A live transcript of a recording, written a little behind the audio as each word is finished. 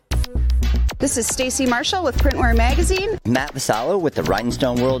This is Stacy Marshall with Printwear Magazine. Matt Vassallo with the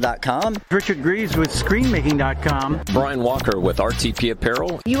WriteandStoneWorld.com. Richard Greaves with ScreenMaking.com. Brian Walker with RTP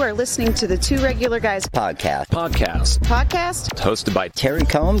Apparel. You are listening to the Two Regular Guys Podcast. Hosted by Terry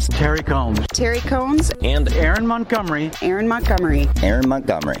Combs. Terry Combs. Terry Combs. And Aaron Montgomery. Aaron Montgomery. Aaron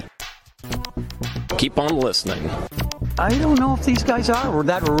Montgomery. Keep on listening. I don't know if these guys are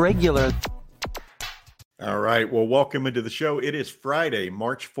that regular. All right. Well, welcome into the show. It is Friday,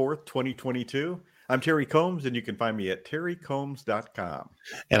 March 4th, 2022. I'm Terry Combs, and you can find me at terrycombs.com.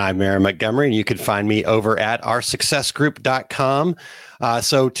 And I'm Aaron Montgomery, and you can find me over at oursuccessgroup.com.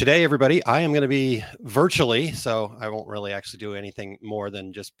 So today, everybody, I am going to be virtually, so I won't really actually do anything more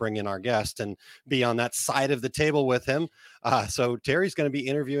than just bring in our guest and be on that side of the table with him. So Terry's going to be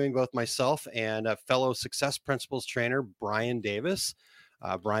interviewing both myself and a fellow Success Principles trainer, Brian Davis.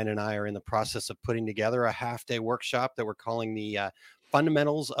 Brian and I are in the process of putting together a half-day workshop that we're calling the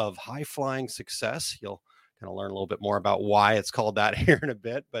Fundamentals of High-Flying Success. You'll kind of learn a little bit more about why it's called that here in a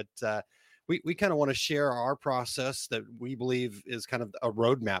bit, but we kind of want to share our process that we believe is kind of a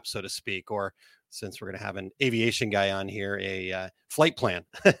roadmap, so to speak, or since we're going to have an aviation guy on here, a flight plan.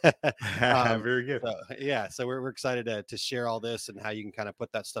 Very good. So we're excited to share all this and how you can kind of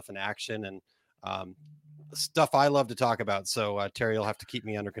put that stuff in action and stuff I love to talk about. So Terry, you'll have to keep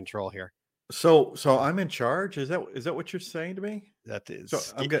me under control here. So I'm in charge. Is that what you're saying to me? That is.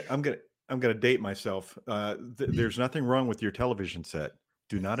 So I'm gonna date myself. There's nothing wrong with your television set.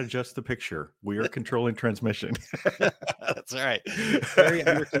 Do not adjust the picture. We are controlling transmission. That's all right. Very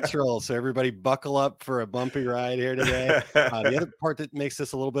under control. So everybody buckle up for a bumpy ride here today. The other part that makes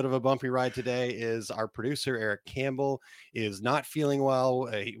this a little bit of a bumpy ride today is our producer, Eric Campbell, is not feeling well.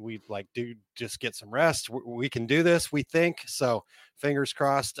 We dude, just get some rest. We can do this, we think. So fingers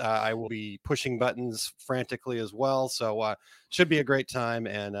crossed. I will be pushing buttons frantically as well. So should be a great time.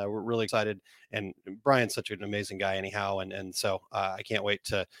 And we're really excited. And Brian's such an amazing guy anyhow. And so I can't wait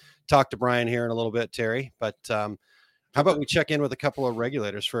to talk to Brian here in a little bit, Terry. But how about we check in with a couple of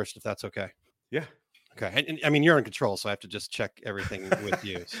regulators first, if that's okay? Yeah. Okay. And I mean, you're in control, so I have to just check everything with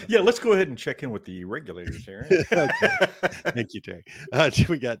you. So. Yeah, let's go ahead and check in with the regulators here. Okay. Thank you, Terry.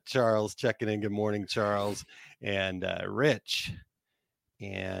 We got Charles checking in. Good morning, Charles. And Rich.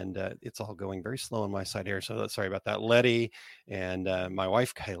 And it's all going very slow on my side here. So sorry about that. Letty and my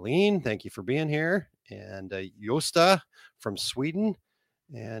wife, Kylene, thank you for being here. And Josta from Sweden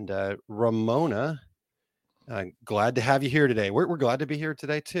and Ramona. Glad to have you here today. We're glad to be here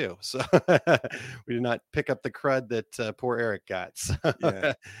today, too. So we did not pick up the crud that poor Eric got. So,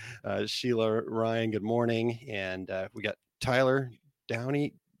 yeah. Sheila Ryan, good morning. And we got Tyler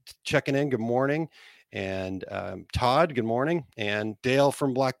Downey checking in. Good morning. And Todd, good morning. And Dale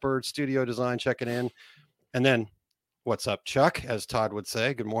from Blackbird Studio Design checking in. And then what's up, Chuck, as Todd would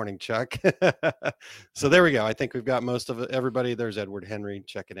say. Good morning, Chuck. So there we go. I think we've got most of everybody. There's Edward Henry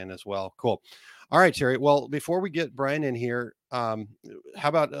checking in as well. Cool. All right, Terry. Well, before we get Brian in here, how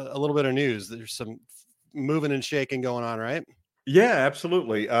about a little bit of news? There's some moving and shaking going on, right? Yeah,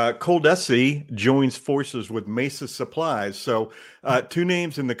 absolutely. Coldesi joins forces with Mesa Supplies. So two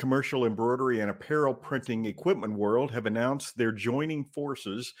names in the commercial embroidery and apparel printing equipment world have announced they're joining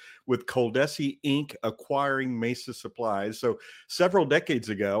forces with Coldesi Inc. acquiring Mesa Supplies. So several decades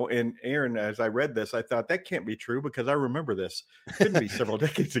ago, and Aaron, as I read this, I thought that can't be true because I remember this. It couldn't be several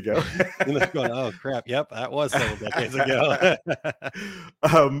decades ago. Going, oh, crap. Yep, that was several decades ago.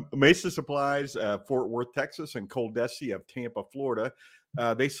 Mesa Supplies, Fort Worth, Texas, and Coldesi of Tampa, Florida.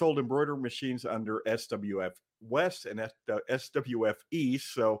 They sold embroidery machines under SWF West and SWF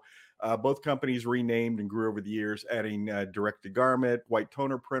East. So both companies renamed and grew over the years, adding direct-to-garment, white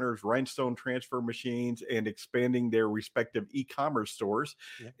toner printers, rhinestone transfer machines, and expanding their respective e-commerce stores.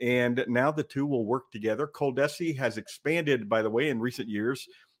 Yeah. And now the two will work together. Coldesi has expanded, by the way, in recent years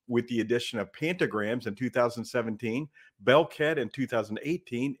with the addition of Pantagrams in 2017, Belket in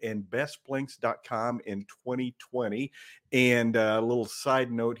 2018, and bestblanks.com in 2020. And a little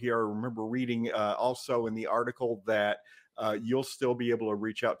side note here, I remember reading also in the article that you'll still be able to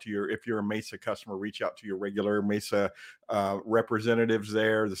reach out to if you're a Mesa customer, reach out to your regular Mesa representatives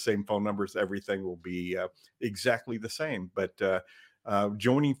there. The same phone numbers, everything will be exactly the same, but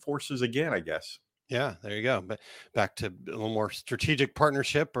joining forces again, I guess. Yeah, there you go. But back to a little more strategic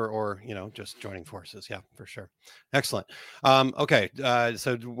partnership or just joining forces. Yeah, for sure. Excellent. Okay.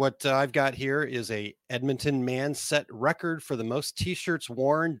 So what I've got here is a Edmonton man set record for the most t-shirts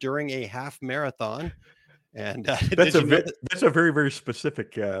worn during a half marathon. And that's a very, very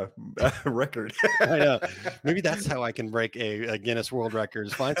specific record. I know. Maybe that's how I can break a Guinness World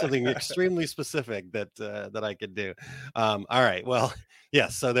Records. Find something extremely specific that I could do. All right. Well,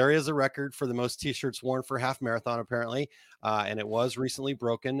 yes. So there is a record for the most T-shirts worn for half marathon, apparently, and it was recently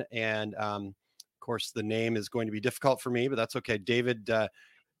broken. And of course, the name is going to be difficult for me, but that's okay. David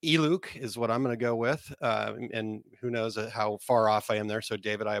Eluk is what I'm going to go with. And who knows how far off I am there. So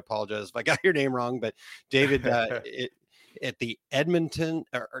David, I apologize if I got your name wrong, but David, at the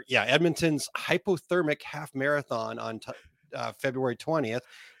Edmonton's hypothermic half marathon on February 20th,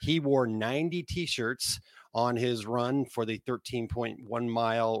 he wore 90 T-shirts on his run for the 13.1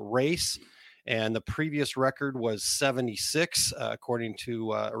 mile race. And the previous record was 76, according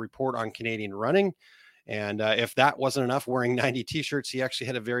to a report on Canadian Running. And if that wasn't enough, wearing 90 T-shirts, he actually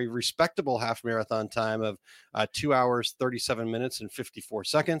had a very respectable half marathon time of 2 hours, 37 minutes and 54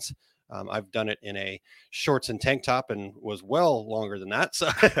 seconds. I've done it in a shorts and tank top and was well longer than that. So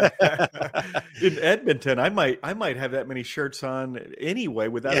in Edmonton, I might have that many shirts on anyway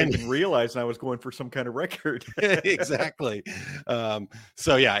without even realizing I was going for some kind of record. Exactly.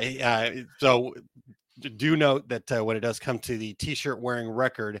 So do note that when it does come to the T-shirt wearing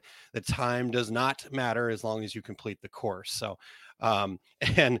record, the time does not matter as long as you complete the course. So,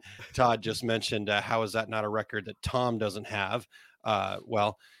 and Todd just mentioned, how is that not a record that Tom doesn't have?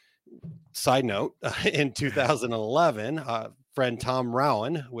 Well, side note, in 2011, friend Tom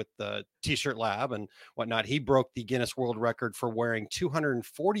Rowan with the T-shirt lab and whatnot, he broke the Guinness World Record for wearing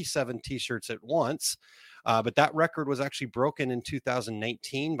 247 T-shirts at once. But that record was actually broken in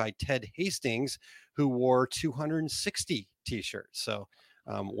 2019 by Ted Hastings, who wore 260 T-shirts. So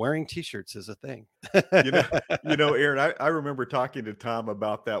wearing T-shirts is a thing. Aaron, I remember talking to Tom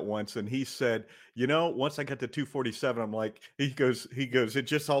about that once, and he said, once I got to 247, I'm like, he goes, it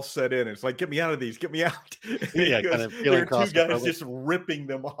just all set in. It's like, get me out of these, get me out. Yeah, goes, kind of there are two guys just ripping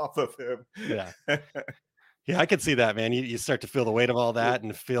them off of him. Yeah. Yeah, I could see that, man. You start to feel the weight of all that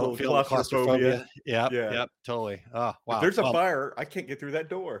and feel the claustrophobia. Yep, totally. Oh, wow. If there's a fire, I can't get through that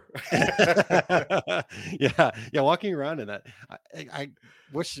door. Yeah. Walking around in that, I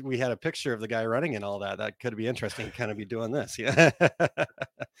wish we had a picture of the guy running and all that. That could be interesting. Kind of be doing this. Yeah.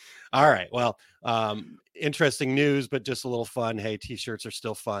 All right. Well, interesting news, but just a little fun. Hey, T-shirts are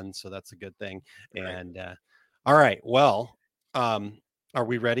still fun, so that's a good thing. Right. And all right. Well, are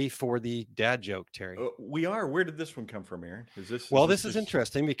we ready for the dad joke, Terry? We are. Where did this one come from, Aaron? This is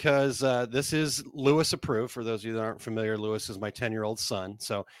interesting because this is Lewis approved. For those of you that aren't familiar, Lewis is my 10-year-old son.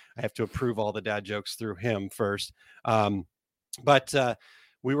 So I have to approve all the dad jokes through him first. But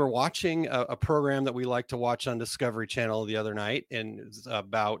we were watching a program that we like to watch on Discovery Channel the other night. And it's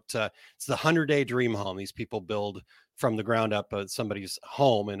about, it's the 100-Day Dream Home. These people build from the ground up somebody's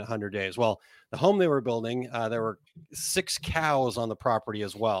home in 100 days. Well, the home they were building, there were 6 cows on the property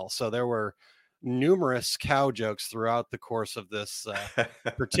as well. So there were numerous cow jokes throughout the course of this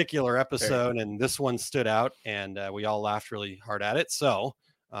particular episode. And this one stood out and we all laughed really hard at it. So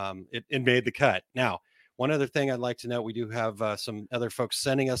it made the cut. Now, one other thing I'd like to note, we do have some other folks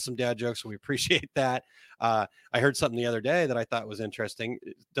sending us some dad jokes, so we appreciate that. I heard something the other day that I thought was interesting.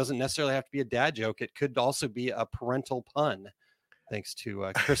 It doesn't necessarily have to be a dad joke. It could also be a parental pun. Thanks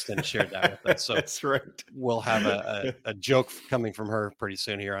to Kristen shared that with us. So that's right. We'll have a joke coming from her pretty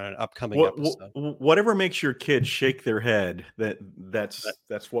soon here on an upcoming episode. Whatever makes your kids shake their head, that's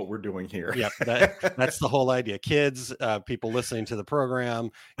what we're doing here. Yep, that's the whole idea. Kids, people listening to the program,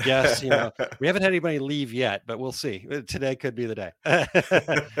 guests, we haven't had anybody leave yet, but we'll see. Today could be the day.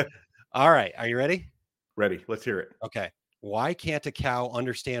 All right, are you ready? Ready. Let's hear it. Okay. Why can't a cow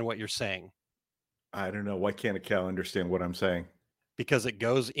understand what you're saying? I don't know. Why can't a cow understand what I'm saying? Because it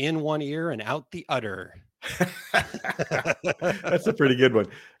goes in one ear and out the udder. That's a pretty good one.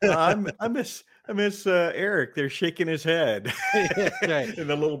 I miss Eric. They're shaking his head right. in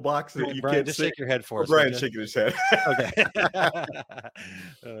the little box that you Brian, can't just see. shake your head for us. Brian's shaking his head. Okay.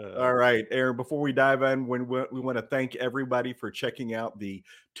 All right, Aaron. Before we dive in, we want to thank everybody for checking out the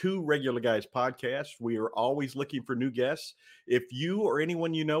Two Regular Guys podcast. We are always looking for new guests. If you or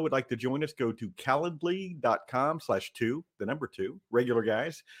anyone you know would like to join us, go to calendly.com/2, the number 2, Regular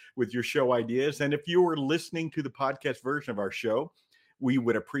Guys, with your show ideas. And if you are listening to the podcast version of our show, we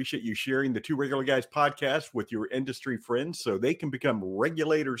would appreciate you sharing the Two Regular Guys podcast with your industry friends so they can become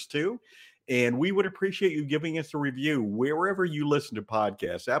regulators too. And we would appreciate you giving us a review wherever you listen to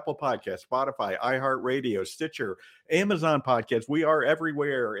podcasts: Apple Podcasts, Spotify, iHeartRadio, Stitcher, Amazon Podcasts. We are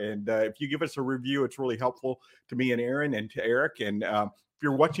everywhere. And if you give us a review, it's really helpful to me and Aaron and to Eric. And if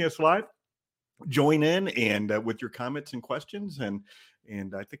you're watching us live, join in and with your comments and questions. And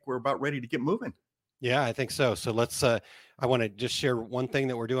I think we're about ready to get moving. Yeah, I think so. So let's, I want to just share one thing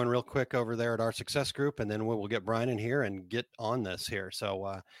that we're doing real quick over there at our success group, and then we'll get Brian in here and get on this here.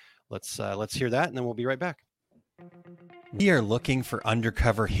 So let's hear that, and then we'll be right back. We are looking for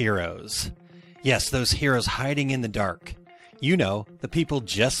undercover heroes. Yes, those heroes hiding in the dark. You know, the people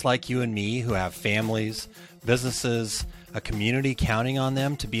just like you and me who have families, businesses, a community counting on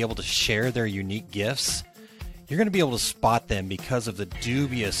them to be able to share their unique gifts. You're going to be able to spot them because of the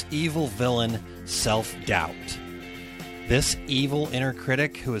dubious evil villain, self-doubt. This evil inner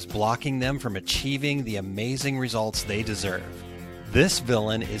critic who is blocking them from achieving the amazing results they deserve. This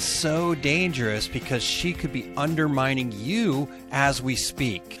villain is so dangerous because she could be undermining you as we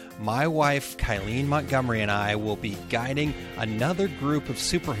speak. My wife, Kylene Montgomery, and I will be guiding another group of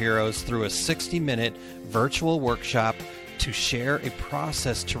superheroes through a 60-minute virtual workshop to share a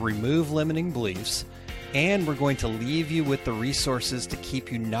process to remove limiting beliefs. And we're going to leave you with the resources to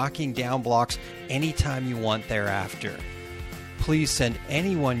keep you knocking down blocks anytime you want thereafter. Please send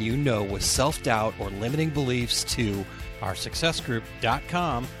anyone you know with self-doubt or limiting beliefs to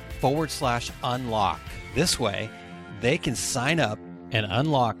oursuccessgroup.com/unlock. This way, they can sign up and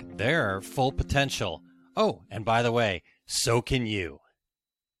unlock their full potential. Oh, and by the way, so can you.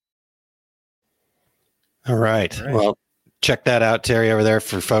 All right. Well, check that out, Terry, over there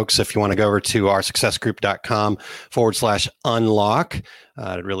for folks. If you want to go over to oursuccessgroup.com/unlock,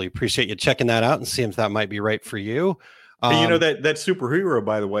 I'd really appreciate you checking that out and seeing if that might be right for you. Hey, you know, that superhero,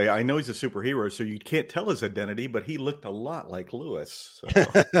 by the way, I know he's a superhero, so you can't tell his identity, but he looked a lot like Lewis. So.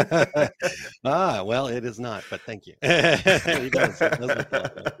 Well, it is not, but thank you. He does look a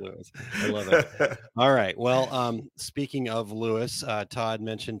lot like Lewis. I love it. All right. Well, speaking of Lewis, Todd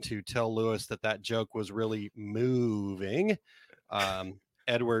mentioned to tell Lewis that joke was really moving.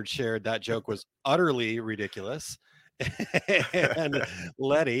 Edward shared that joke was utterly ridiculous. And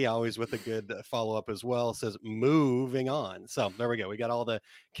Letty, always with a good follow-up as well, says moving on. So there we go. We got all the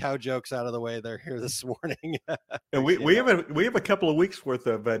cow jokes out of the way there here this morning. And we have a couple of weeks worth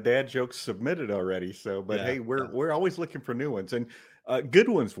of dad jokes submitted already. So, but hey, we're always looking for new ones, and good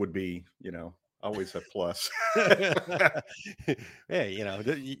ones would be, always a plus. Hey,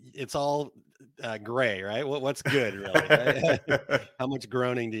 it's all gray, right? What's good, really? Right? How much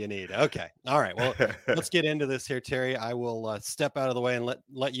groaning do you need? Okay. All right. Well, let's get into this here, Terry. I will step out of the way and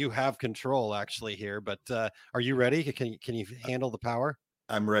let you have control actually here. But are you ready? Can you handle the power?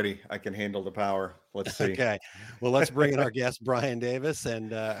 I'm ready. I can handle the power. Let's see. Okay. Well, let's bring in our guest, Brian Davis,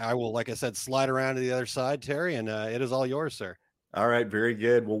 and I will, like I said, slide around to the other side, Terry, and it is all yours, sir. All right, very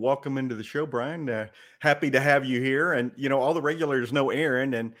good. Well, welcome into the show, Brian. Happy to have you here. And all the regulars know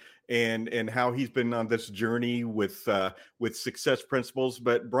Aaron and how he's been on this journey with Success Principles.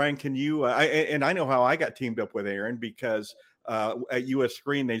 But Brian, can you? I know how I got teamed up with Aaron because at US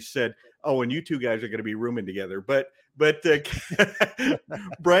Screen they said, "Oh, and you two guys are going to be rooming together." But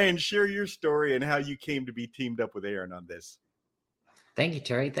Brian, share your story and how you came to be teamed up with Aaron on this. Thank you,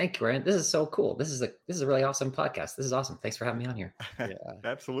 Terry. Thank you, Aaron. This is so cool. This is a really awesome podcast. This is awesome. Thanks for having me on here. Yeah,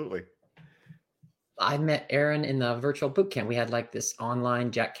 absolutely. I met Aaron in the virtual boot camp. We had like this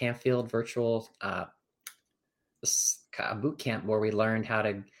online Jack Canfield virtual boot camp where we learned how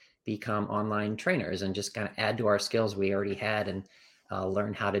to become online trainers and just kind of add to our skills we already had and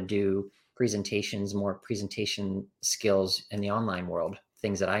learn how to do presentations, more presentation skills in the online world,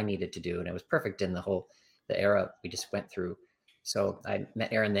 things that I needed to do. And it was perfect in the era we just went through. So I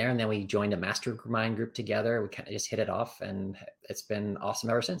met Aaron there, and then we joined a mastermind group together. We kind of just hit it off, and it's been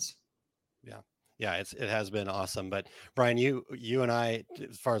awesome ever since. Yeah, it has been awesome. But Brian, you and I,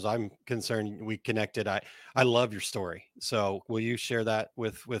 as far as I'm concerned, we connected. I love your story. So will you share that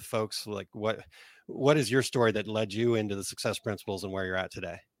with folks? Like what is your story that led you into the Success Principles and where you're at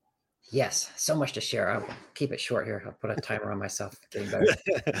today? Yes, so much to share. I'll keep it short here. I'll put a timer on myself. Getting better.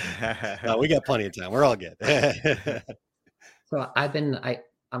 No, we got plenty of time. We're all good. So I'm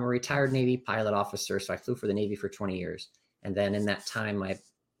a retired Navy pilot officer. So I flew for the Navy for 20 years. And then in that time,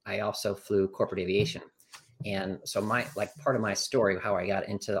 I also flew corporate aviation. And so part of my story, how I got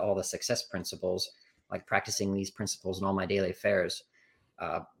into all the Success Principles, like practicing these principles in all my daily affairs,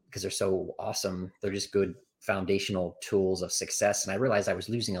 because they're so awesome. They're just good foundational tools of success. And I realized I was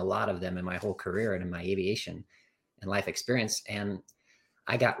losing a lot of them in my whole career and in my aviation and life experience. And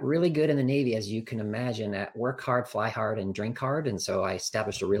I got really good in the Navy, as you can imagine, at work hard, fly hard, and drink hard. And so I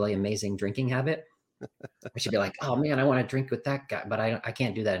established a really amazing drinking habit. I should be like, oh man, I want to drink with that guy, but I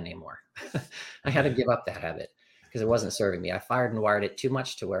can't do that anymore. I had to give up that habit because it wasn't serving me. I fired and wired it too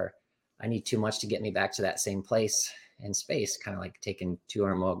much to where I need too much to get me back to that same place in space, kind of like taking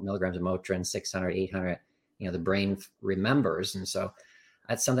 200 milligrams of Motrin, 600, 800, the brain remembers. And so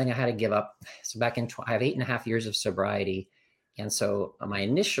that's something I had to give up. So back in, I have 8.5 years of sobriety. And so my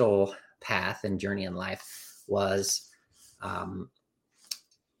initial path and journey in life was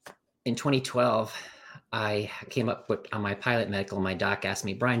in 2012, I came up with on my pilot medical. My doc asked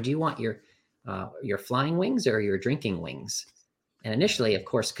me, Brian, do you want your flying wings or your drinking wings? And initially, of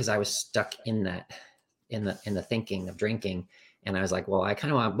course, because I was stuck in that, in the thinking of drinking. And I was like, well, I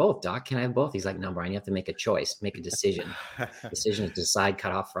kind of want both, doc. Can I have both? He's like, no, Brian, you have to make a choice, make a decision. Decision to decide,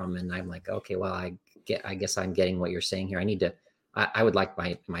 cut off from. And I'm like, okay, well, I guess I'm getting what you're saying here. I would like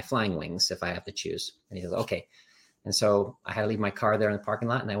my flying wings if I have to choose. And he goes, okay. And so I had to leave my car there in the parking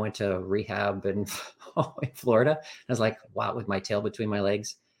lot, and I went to rehab in Florida. I was like, wow, with my tail between my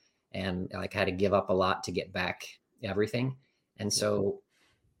legs, and like I had to give up a lot to get back everything. And so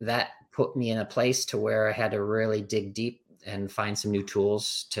that put me in a place to where I had to really dig deep and find some new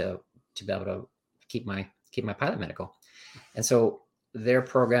tools to be able to keep my pilot medical. And so their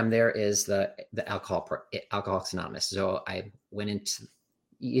program there is the Alcoholics Anonymous. So I went into,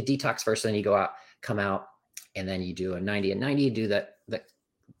 you detox first, then you go out, come out, and then you do a 90 and 90. You do the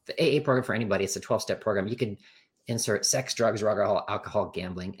AA program for anybody. It's a 12-step program. You can insert sex, drugs, drug, alcohol,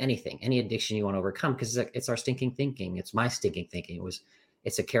 gambling, anything, any addiction you want to overcome, because it's our stinking thinking. It's my stinking thinking.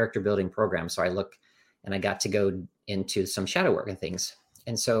 It's a character building program. So I got to go into some shadow work and things.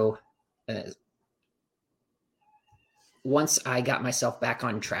 And so once I got myself back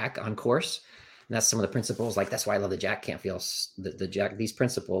on track, on course, and that's some of the principles, like that's why I love the Jack Canfield, these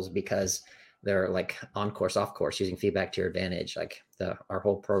principles, because they're like on course, off course, using feedback to your advantage, like our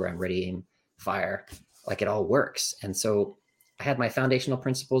whole program, Ready, Aim, Fire, like it all works. And so I had my foundational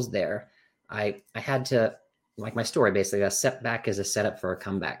principles there. I had to, like my story, basically a setback is a setup for a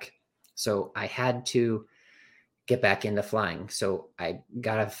comeback. So I had to get back into flying. So I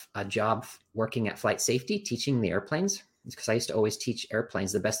got a job working at Flight Safety, teaching the airplanes, because I used to always teach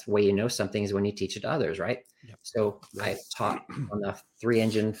airplanes. The best way you know something is when you teach it to others, right? Yep. So I taught on the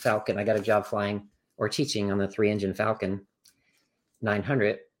 3-engine Falcon. I got a job flying or teaching on the 3-engine Falcon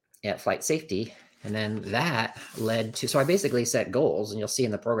 900 at Flight Safety. And then that led to, so I basically set goals, and you'll see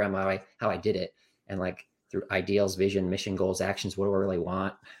in the program how I did it. And like through ideals, vision, mission, goals, actions, what do I really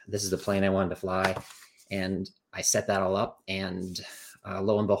want? This is the plane I wanted to fly. And I set that all up. And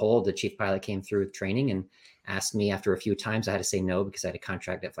lo and behold, the chief pilot came through training and asked me after a few times. I had to say no because I had a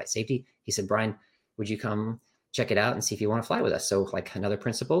contract at Flight Safety. He said, Brian, would you come check it out and see if you want to fly with us? So like another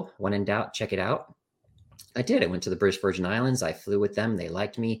principle, when in doubt, check it out. I did. I went to the British Virgin Islands. I flew with them. They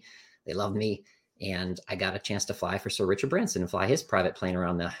liked me. They loved me. And I got a chance to fly for Sir Richard Branson and fly his private plane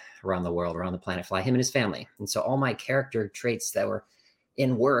around the world, around the planet, fly him and his family. And so all my character traits that were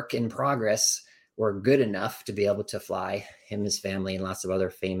in work, in progress, were good enough to be able to fly him, his family, and lots of other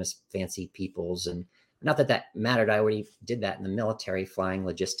famous, fancy peoples. And not that mattered. I already did that in the military, flying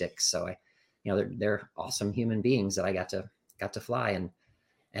logistics. So they're awesome human beings that I got to fly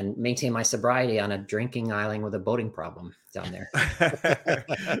and maintain my sobriety on a drinking island with a boating problem down there.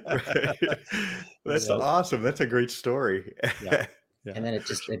 That's awesome. That's a great story. Yeah. And then it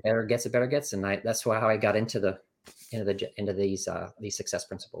better gets. And that's how I got into these success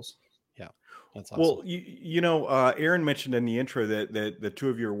principles. Yeah. That's awesome. Well, Aaron mentioned in the intro that the two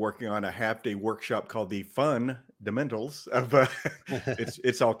of you are working on a half-day workshop called the Fundamentals of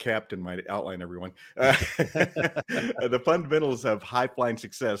it's all capped in my outline, everyone. The Fundamentals of High Flying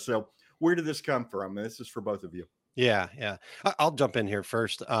Success. So where did this come from? This is for both of you. Yeah. I'll jump in here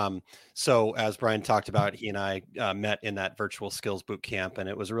first. So as Brian talked about, he and I met in that virtual skills boot camp, and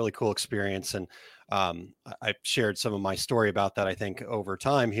it was a really cool experience. And I shared some of my story about that, I think, over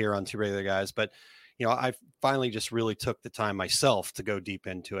time here on Two Regular Guys. But, I finally just really took the time myself to go deep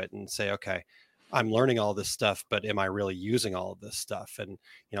into it and say, okay, I'm learning all this stuff, but am I really using all of this stuff? And,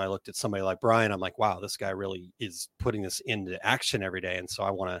 I looked at somebody like Brian. I'm like, wow, this guy really is putting this into action every day. And so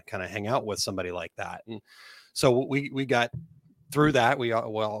I want to kind of hang out with somebody like that. And so we got through that. We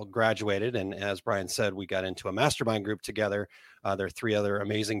all graduated. And as Brian said, we got into a mastermind group together. There are 3 other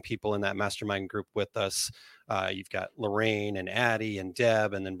amazing people in that mastermind group with us. You've got Lorraine and Addie and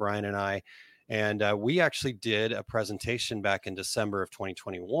Deb, and then Brian and I. And we actually did a presentation back in December of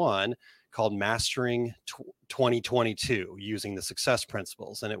 2021 called Mastering 2022 using the success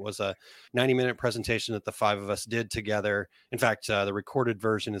principles. And it was a 90-minute presentation that the 5 of us did together. In fact, the recorded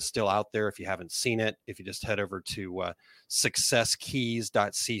version is still out there if you haven't seen it. If you just head over to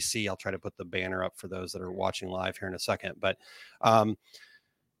successkeys.cc, I'll try to put the banner up for those that are watching live here in a second. But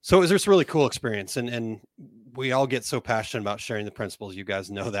So it was this really cool experience, and we all get so passionate about sharing the principles. You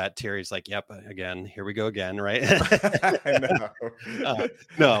guys know that. Terry's like, "Yep, again, here we go again," right? I know.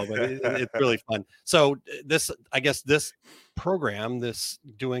 No, but it's really fun. So this program, this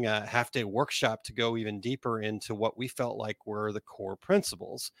doing a half-day workshop to go even deeper into what we felt like were the core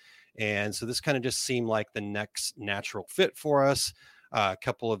principles, and so this kind of just seemed like the next natural fit for us. A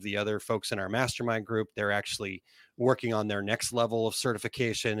couple of the other folks in our mastermind group, they're actually working on their next level of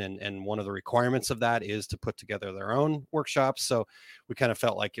certification. And one of the requirements of that is to put together their own workshops. So we kind of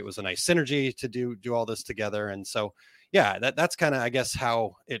felt like it was a nice synergy to do all this together. And so, yeah, that's kind of, I guess,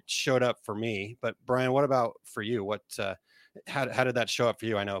 how it showed up for me. But Brian, what about for you? What, how did that show up for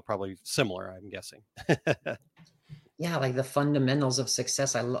you? I know probably similar, I'm guessing. Yeah. Like the fundamentals of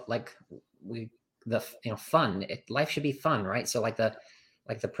success. Fun. Life should be fun, right? So like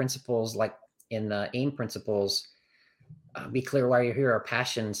the principles, like in the AIM principles, be clear why you're here. Our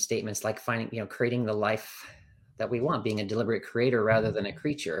passion statements, like creating the life that we want, being a deliberate creator rather than a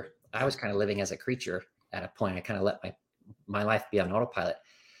creature. I was kind of living as a creature at a point. I kind of let my life be on autopilot,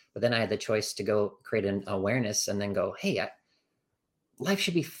 but then I had the choice to go create an awareness and then go, hey, life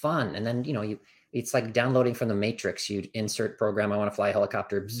should be fun. And then, it's like downloading from the Matrix. You insert program, I want to fly a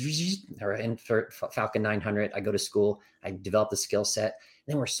helicopter, or insert Falcon 900. I go to school, I develop the skill set.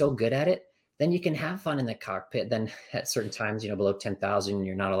 Then we're so good at it, then you can have fun in the cockpit. Then at certain times, below 10,000,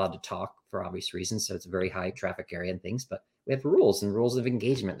 you're not allowed to talk for obvious reasons. So it's a very high traffic area and things, but we have rules and rules of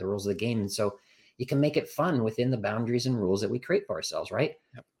engagement, the rules of the game. And so you can make it fun within the boundaries and rules that we create for ourselves, right?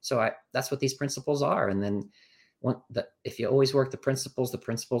 Yep. So that's what these principles are. And then if you always work the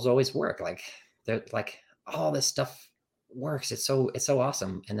principles always work. Like they're like, all this stuff works. It's so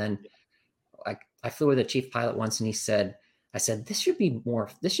awesome. And then I flew with a chief pilot once, and I said, this should be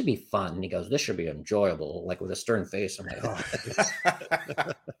fun. And he goes, this should be enjoyable, like with a stern face. I'm like, oh,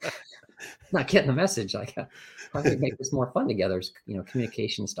 not getting the message. Like, how do we make this more fun together?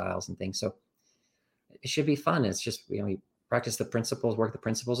 Communication styles and things. So it should be fun. It's just, we practice the principles, work the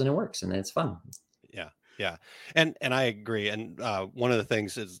principles, and it works. And then it's fun. Yeah. And I agree. And one of the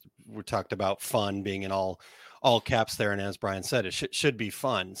things is we talked about fun being in all caps there. And as Brian said, it should be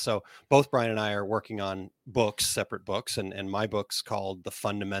fun. So both Brian and I are working on separate books, and my book's called The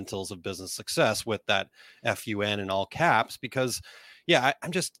Fundamentals of Business Success, with that FUN in all caps, because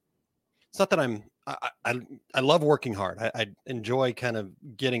it's not that I love working hard. I enjoy kind of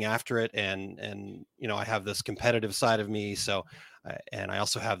getting after it. And I have this competitive side of me. So, and I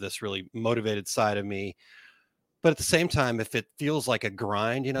also have this really motivated side of me. But at the same time, if it feels like a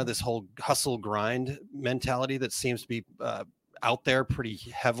grind, this whole hustle grind mentality that seems to be out there pretty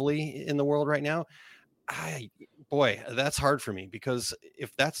heavily in the world right now, that's hard for me, because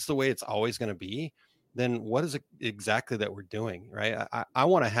if that's the way it's always going to be, then what is it exactly that we're doing, right? I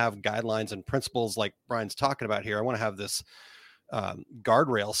want to have guidelines and principles like Brian's talking about here. I want to have this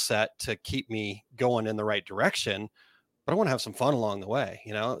guardrail set to keep me going in the right direction, but I want to have some fun along the way,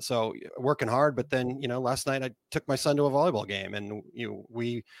 so working hard. But then, last night I took my son to a volleyball game, and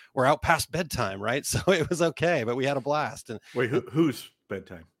we were out past bedtime, right? So it was okay, but we had a blast. And wait, whose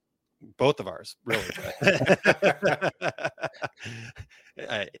bedtime? Both of ours, really.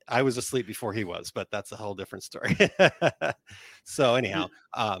 I was asleep before he was, but that's a whole different story. So anyhow,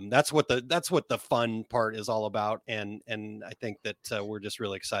 that's what the fun part is all about. And I think that we're just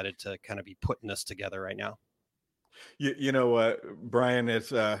really excited to kind of be putting this together right now. Brian,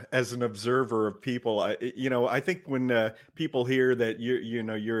 as an observer of people, I think when people hear that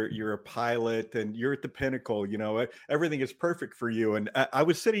you're a pilot and you're at the pinnacle, everything is perfect for you. And I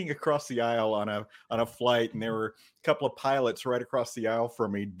was sitting across the aisle on a flight, and there were a couple of pilots right across the aisle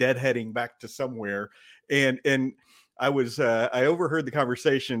from me, deadheading back to somewhere, and I overheard the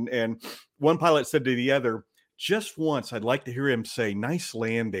conversation, and one pilot said to the other, just once, I'd like to hear him say, "Nice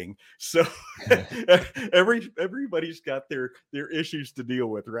landing." So everybody's got their issues to deal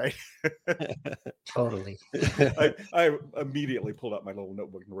with, right? Totally. I immediately pulled out my little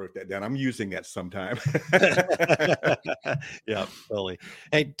notebook and wrote that down. I'm using that sometime. Yeah, totally.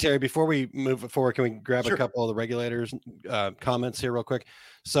 Hey, Terry, before we move forward, can we grab Sure. a couple of the regulators' comments here real quick?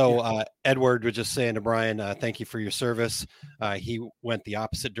 So Edward was just saying to Brian, thank you for your service. He went the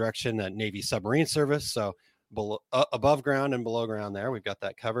opposite direction, Navy submarine service. So above ground and below ground there. We've got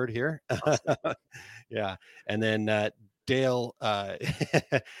that covered here. Yeah. And then Dale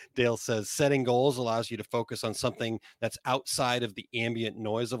says, setting goals allows you to focus on something that's outside of the ambient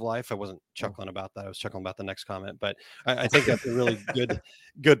noise of life. I wasn't chuckling about that. I was chuckling about the next comment, but I think that's a really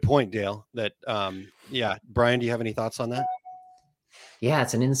good point, Dale, that, Brian, do you have any thoughts on that? Yeah,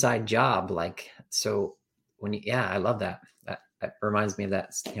 it's an inside job. Like, so I love that. it reminds me of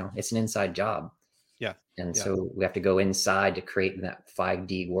that, it's an inside job. Yeah. And so we have to go inside to create that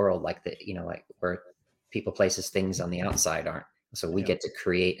 5D world, like like where people, places, things on the outside aren't. So we get to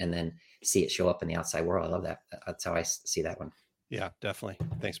create and then see it show up in the outside world. I love that. That's how I see that one. Yeah, definitely.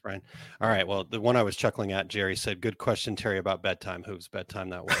 Thanks, Brian. All right. Well, the one I was chuckling at, Jerry said, good question, Terry, about bedtime. Whose bedtime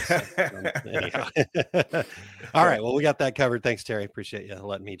that was. So, anyhow. All right. Well, we got that covered. Thanks, Terry. Appreciate you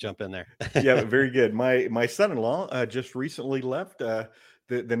letting me jump in there. Yeah, very good. My son-in-law just recently left the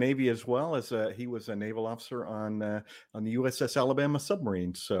Navy as well, as he was a naval officer on the USS Alabama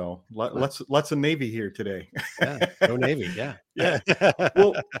submarine. So lots of Navy here today. Yeah, go Navy. Yeah. Yeah.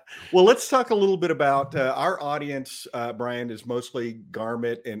 Well, let's talk a little bit about our audience. Brian, is mostly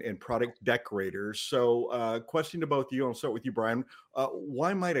garment and product decorators. So question to both of you. I'll start with you, Brian.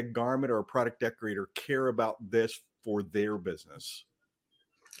 Why might a garment or a product decorator care about this for their business?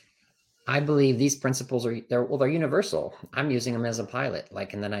 I believe these principles they're universal. I'm using them as a pilot,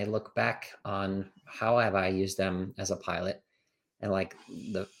 and then I look back on how have I used them as a pilot, and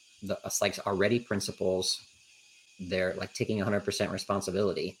it's like already principles. They're like taking 100%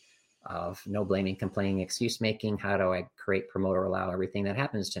 responsibility of no blaming, complaining, excuse making. How do I create, promote, or allow everything that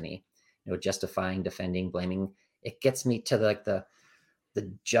happens to me? Justifying, defending, blaming. It gets me to the of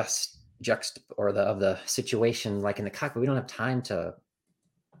the situation. Like in the cockpit, we don't have time to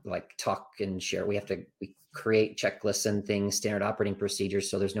talk and share. We create checklists and things, standard operating procedures,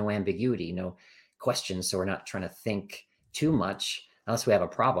 so there's no ambiguity, no questions. So we're not trying to think too much unless we have a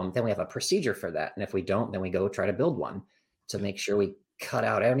problem. Then we have a procedure for that, and if we don't, then we go try to build one to make sure we cut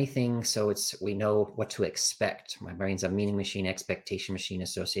out anything so we know what to expect. My brain's a meaning machine, expectation machine,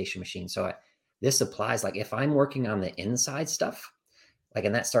 association machine. So this applies if I'm working on the inside stuff,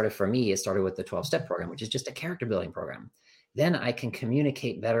 and that started for me. It started with the 12-step program, which is just a character building program. Then I can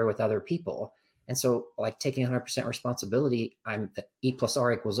communicate better with other people. And so taking 100% responsibility, the E plus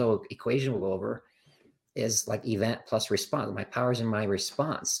R equals O equation we'll go over is event plus response. My power's in my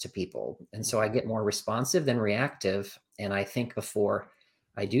response to people. And so I get more responsive than reactive. And I think before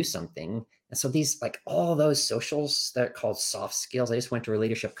I do something. And so these, all those socials that are called soft skills. I just went to a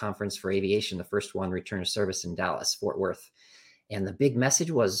leadership conference for aviation, the first one, return to service in Dallas, Fort Worth. And the big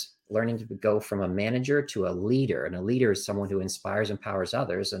message was learning to go from a manager to a leader. And a leader is someone who inspires, empowers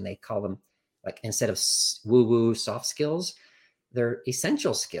others. And they call them, instead of woo-woo soft skills, they're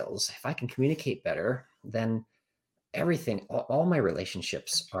essential skills. If I can communicate better, then everything, all my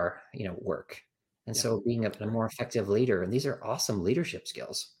relationships are, work. And so being a more effective leader, and these are awesome leadership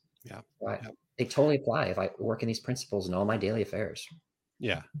skills. Yeah. They totally apply if I work in these principles in all my daily affairs.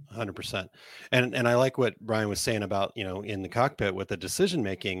 Yeah, 100%. And I like what Brian was saying about, in the cockpit with the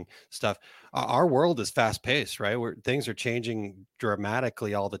decision-making stuff. Our world is fast paced, right? Where things are changing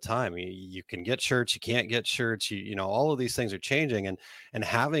dramatically all the time. You can get shirts, you can't get shirts, all of these things are changing, and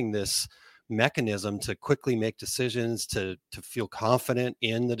having this mechanism to quickly make decisions, to feel confident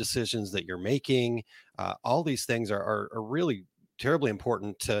in the decisions that you're making. All these things are really terribly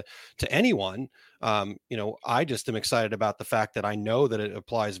important to anyone. I just am excited about the fact that I know that it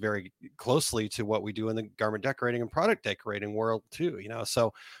applies very closely to what we do in the garment decorating and product decorating world too.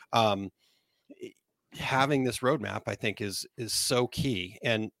 So having this roadmap, I think, is so key.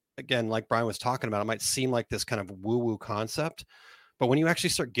 And again, like Brian was talking about, it might seem like this kind of woo-woo concept, but when you actually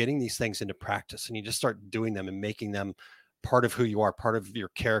start getting these things into practice and you just start doing them and making them part of who you are, part of your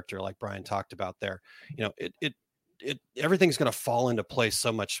character, like Brian talked about there, everything's going to fall into place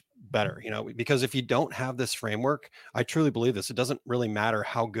so much better, because if you don't have this framework, I truly believe this, it doesn't really matter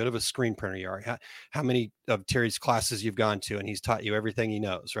how good of a screen printer you are, how many of Terry's classes you've gone to, and he's taught you everything he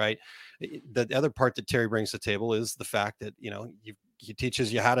knows, right? The other part that Terry brings to the table is the fact that, he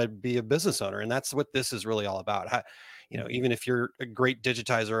teaches you how to be a business owner. And that's what this is really all about. Even if you're a great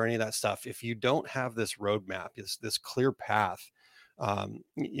digitizer or any of that stuff, if you don't have this roadmap, this clear path,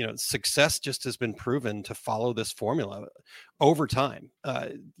 success just has been proven to follow this formula over time.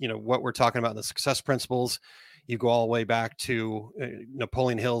 What we're talking about in the success principles, you go all the way back to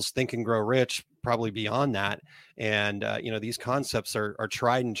Napoleon Hill's Think and Grow Rich, probably beyond that. And, these concepts are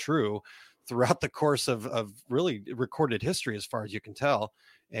tried and true throughout the course of really recorded history, as far as you can tell.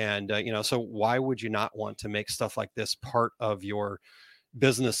 And, so why would you not want to make stuff like this part of your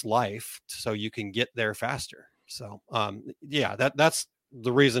business life so you can get there faster? So, that's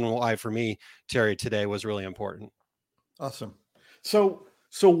the reason why, for me, Terry, today was really important. Awesome. So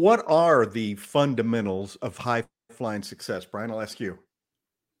what are the fundamentals of high flying success? Brian, I'll ask you.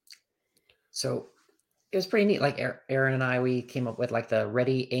 So it was pretty neat. Aaron and I, we came up with the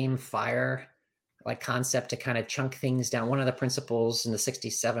ready, aim, fire like concept to kind of chunk things down. One of the principles in the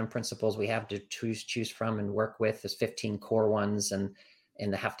 67 principles we have to choose from and work with is 15 core ones, and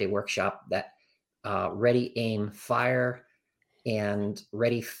in the half-day workshop that ready, aim, fire, and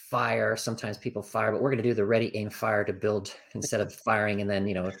ready, fire. Sometimes people fire, but we're going to do the ready, aim, fire to build instead of firing and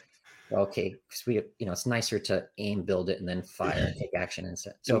then, okay, because we, it's nicer to aim, build it, and then fire, take action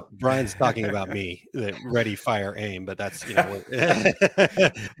instead. So Brian's talking about me, the ready, fire, aim, but that's,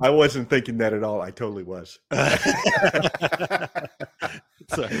 I wasn't thinking that at all. I totally was.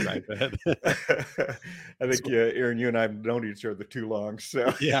 Sorry, right, go ahead. I think Aaron, you and I have known each other too long.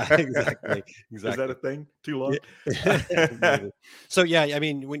 So yeah, exactly. Is that a thing? Too long? Yeah. So yeah, I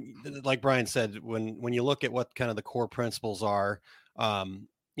mean, like Brian said, when you look at what kind of the core principles are,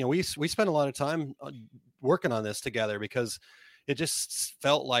 we spent a lot of time working on this together because it just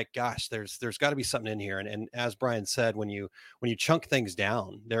felt like, gosh, there's got to be something in here. And as Brian said, when you chunk things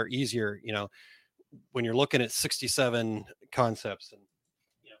down, they're easier. When you're looking at 67 concepts, and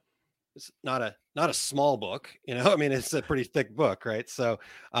it's not a small book. I mean, it's a pretty thick book, right? So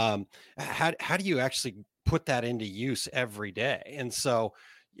how do you actually put that into use every day? And so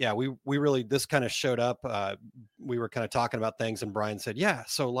yeah, we really, this kind of showed up. We were kind of talking about things and Brian said, yeah,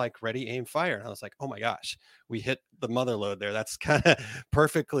 so like ready, aim, fire. And I was like, oh my gosh, we hit the mother lode there. That's kind of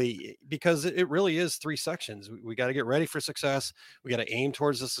perfectly, because it really is 3 sections. We got to get ready for success. We got to aim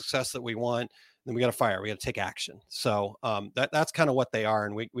towards the success that we want. Then we got to fire. We got to take action. So that's kind of what they are.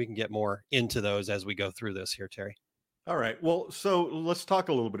 And we can get more into those as we go through this here, Terry. All right. Well, so let's talk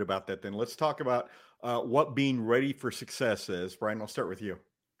a little bit about that then. Let's talk about what being ready for success is. Brian, I'll start with you.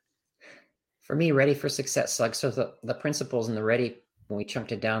 For me, ready for success, like, so the principles in the ready, when we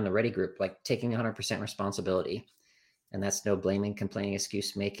chunked it down, the ready group, like taking 100% responsibility, and that's no blaming, complaining,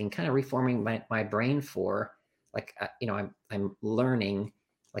 excuse making, kind of reforming my brain for, like, I'm learning,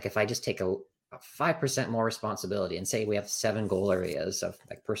 like, if I just take a 5% more responsibility and say we have 7 goal areas of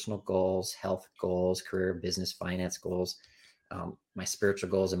like personal goals, health goals, career, business, finance goals, my spiritual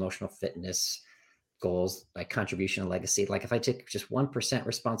goals, emotional fitness goals, like contribution and legacy. Like if I take just 1%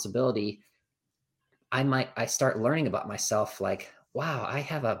 responsibility, I start learning about myself. Like, wow, I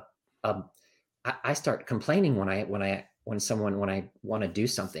have I start complaining when I want to do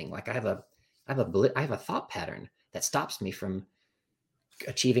something. Like I have a thought pattern that stops me from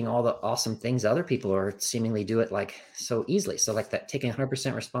achieving all the awesome things other people are seemingly do it like so easily. So like that, taking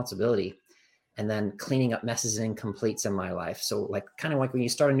 100% responsibility and then cleaning up messes and incompletes in my life. So like, kind of like when you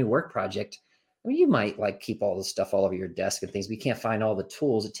start a new work project, you might like keep all the stuff all over your desk and things, but you can't find all the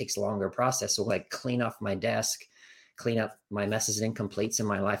tools. It takes a longer process. So like clean off my desk, clean up my messes and incompletes in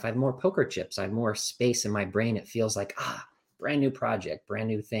my life. I have more poker chips. I have more space in my brain. It feels like, brand new project, brand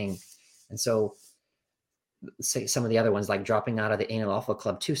new thing. And so say some of the other ones, like dropping out of the Anal Alpha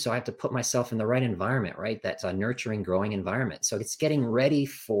Club too. So I have to put myself in the right environment, right? That's a nurturing, growing environment. So it's getting ready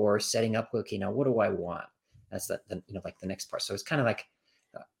for setting up, okay, now what do I want? That's like the next part. So it's kind of like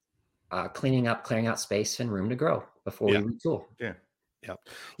clearing out space and room to grow before we retool.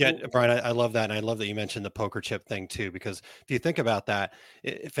 Yeah, Brian, I love that. And I love that you mentioned the poker chip thing too, because if you think about that,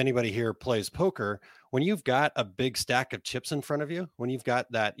 if anybody here plays poker, when you've got a big stack of chips in front of you, when you've got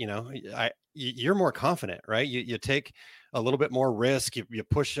that, you're more confident, right? You take a little bit more risk, you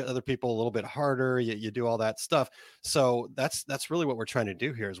push other people a little bit harder, you do all that stuff. So that's really what we're trying to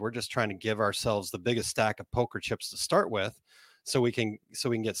do here, is we're just trying to give ourselves the biggest stack of poker chips to start with, so we can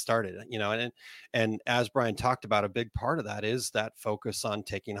get started, and as Brian talked about, a big part of that is that focus on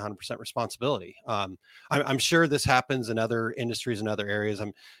taking 100% responsibility. I'm sure this happens in other industries and other areas.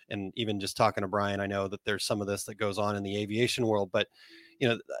 And even just talking to Brian, I know that there's some of this that goes on in the aviation world, but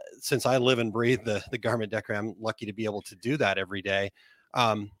since I live and breathe the garment decorator, I'm lucky to be able to do that every day.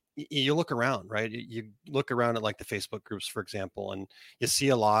 You look around, right? You look around at like the Facebook groups, for example, and you see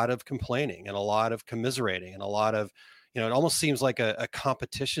a lot of complaining and a lot of commiserating and a lot of, it almost seems like a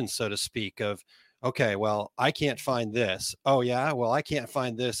competition, so to speak, of, okay, well, I can't find this. Oh yeah, well, I can't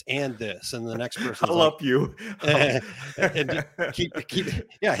find this and this, and the next person. I'll help you. And keep.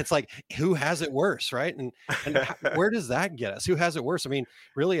 Yeah, it's like, who has it worse, right? And where does that get us? Who has it worse? I mean,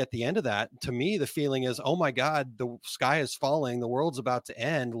 really, at the end of that, to me, the feeling is, oh my God, the sky is falling, the world's about to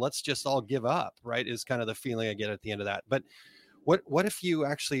end. Let's just all give up, right? Is kind of the feeling I get at the end of that. But what if you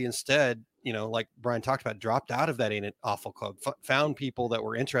actually instead, like Brian talked about, dropped out of that Ain't It Awful Club, found people that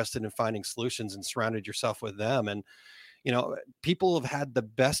were interested in finding solutions and surrounded yourself with them. And, people have had the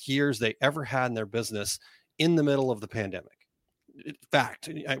best years they ever had in their business in the middle of the pandemic. In fact,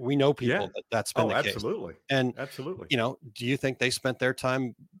 we know people that's been the case. Absolutely. And absolutely. Do you think they spent their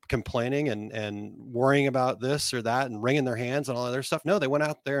time complaining and worrying about this or that and wringing their hands and all other stuff. No, they went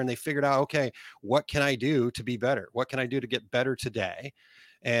out there and they figured out, okay, what can I do to be better? What can I do to get better today?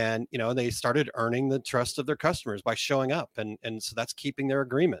 And, they started earning the trust of their customers by showing up. And so that's keeping their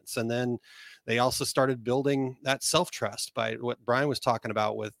agreements. And then they also started building that self-trust by what Brian was talking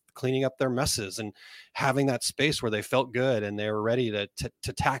about with cleaning up their messes and having that space where they felt good and they were ready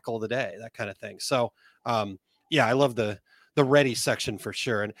to tackle the day, that kind of thing. So, I love the ready section for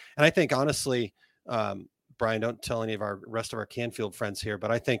sure. And I think honestly, Brian, don't tell any of our rest of our Canfield friends here, but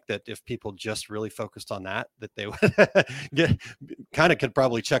I think that if people just really focused on that they would could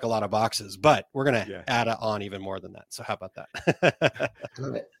probably check a lot of boxes, but we're going to add on even more than that. So how about that?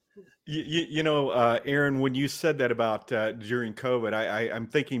 Love it. Aaron, when you said that about during COVID, I'm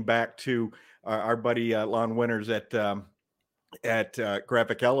thinking back to our buddy Lon Winters at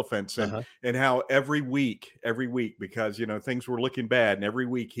Graphic Elephants and how every week, because things were looking bad, and every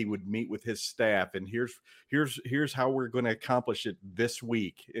week he would meet with his staff and here's how we're going to accomplish it this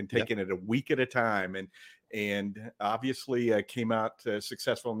week, and taking it a week at a time, and obviously came out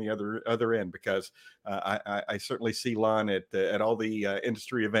successful on the other end, because I certainly see Lon at all the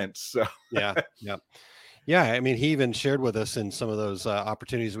industry events. So. Yeah. I mean, he even shared with us in some of those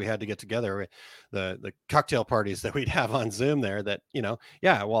opportunities we had to get together, the cocktail parties that we'd have on Zoom there, that,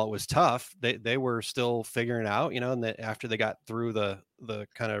 while it was tough, they were still figuring it out, and that after they got through the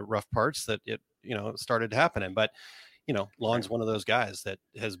kind of rough parts, that it, started happening. But, Lon's one of those guys that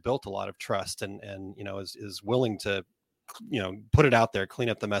has built a lot of trust and is willing to, put it out there, clean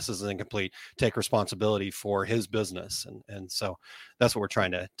up the messes, and then take responsibility for his business. And so that's what we're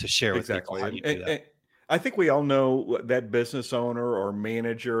trying to share with people. How do you do that? I think we all know that business owner or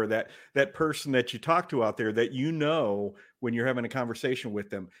manager, that person that you talk to out there, that when you're having a conversation with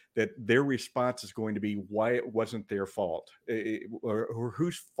them, that their response is going to be why it wasn't their fault, or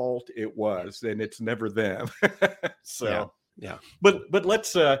whose fault it was, and it's never them. So yeah. But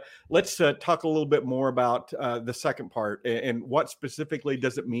let's talk a little bit more about the second part, and what specifically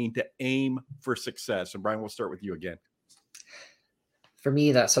does it mean to aim for success? And Brian, we'll start with you again. For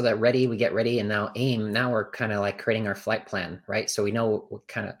me, we get ready, and now aim. Now we're kind of like creating our flight plan, right? So we know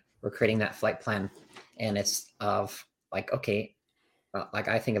we're creating that flight plan, and it's of like, okay, like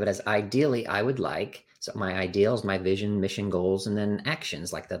I think of it as ideally I would like, so my ideals, my vision, mission, goals, and then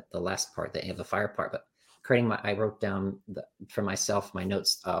actions, like the last part, the fire part. But I wrote down for myself my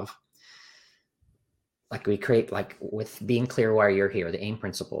notes of like we create, like with being clear why you're here, the aim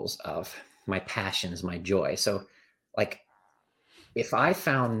principles of my passions, my joy. So like, if I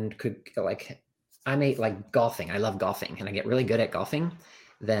I made like golfing, I love golfing and I get really good at golfing,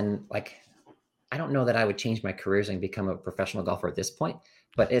 then like, I don't know that I would change my careers and become a professional golfer at this point,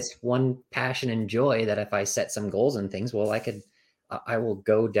 but it's one passion and joy that if I set some goals and things, well, I will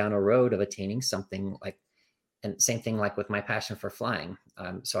go down a road of attaining something like, and same thing like with my passion for flying.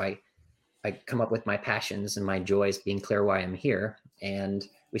 So I come up with my passions and my joys, being clear why I'm here. And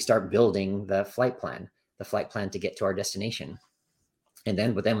we start building the flight plan to get to our destination. And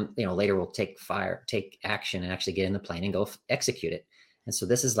then later we'll take action and actually get in the plane and go execute it. And so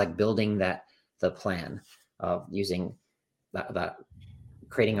this is like building the plan of using that,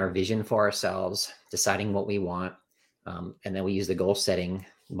 creating our vision for ourselves, deciding what we want. And then we use the goal setting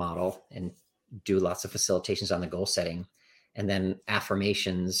model and do lots of facilitations on the goal setting, and then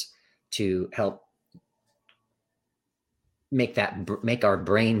affirmations to help make our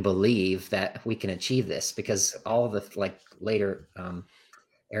brain believe that we can achieve this, because all the later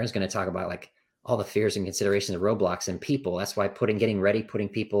Aaron's going to talk about like all the fears and considerations of roadblocks and people. That's why putting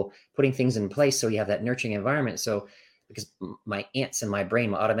things in place, so you have that nurturing environment. So because my ants in my brain,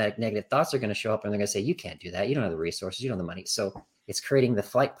 my automatic negative thoughts are going to show up, and they're going to say, you can't do that, you don't have the resources, you don't have the money. So it's creating the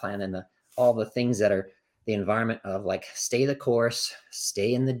flight plan and all the things that are the environment of like, stay the course,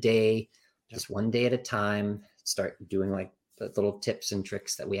 stay in the day, just one day at a time. Start doing like the little tips and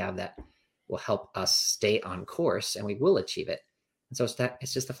tricks that we have that will help us stay on course, and we will achieve it. And so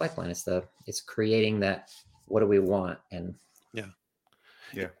it's just the flight plan. It's creating that, what do we want? And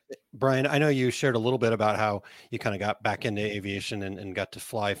yeah. Brian, I know you shared a little bit about how you kind of got back into aviation and got to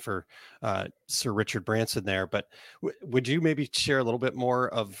fly for Sir Richard Branson there, but would you maybe share a little bit more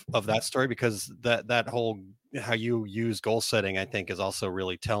of that story? Because that whole, how you use goal setting, I think is also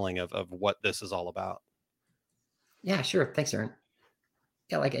really telling of what this is all about. Yeah, sure. Thanks, Aaron.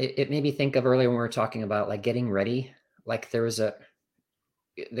 Yeah, like it made me think of earlier when we were talking about like getting ready. Like there was a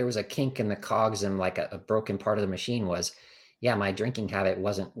kink in the cogs, and like a broken part of the machine was, my drinking habit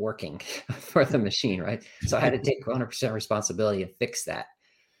wasn't working for the machine, right? So I had to take 100% responsibility and fix that,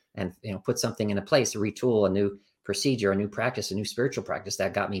 and put something into place, retool procedure, a new practice, a new spiritual practice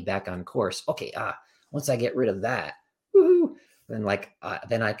that got me back on course. Okay, once I get rid of that, woohoo, then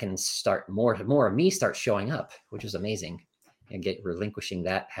then I can start more of me start showing up, which is amazing, and relinquishing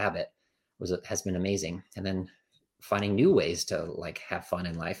that habit has been amazing, and then finding new ways to like have fun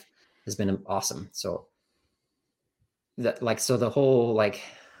in life has been awesome. So the whole like,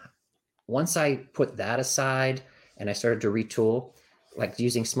 once I put that aside and I started to retool, like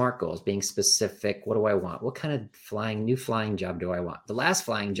using SMART goals, being specific. What do I want? What kind of new flying job do I want? The last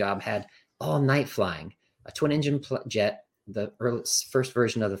flying job had all night flying, a twin engine jet, the first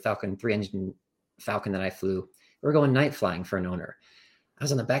version of the Falcon 3-engine Falcon that I flew. We were going night flying for an owner. I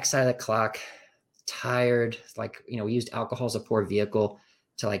was on the backside of the clock, tired. Like, we used alcohol as a poor vehicle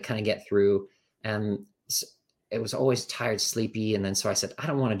to like kind of get through. And it was always tired, sleepy. And then so I said, I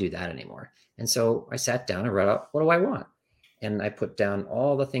don't want to do that anymore. And so I sat down and wrote out, what do I want? And I put down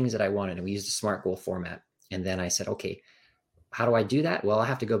all the things that I wanted, and we used a SMART goal format. And then I said, okay, how do I do that? Well, I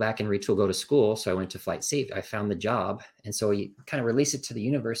have to go back and retool, go to school. So I went to flight safety. I found the job. And so you kind of release it to the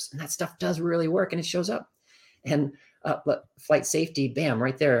universe, and that stuff does really work, and it shows up. And flight safety, bam,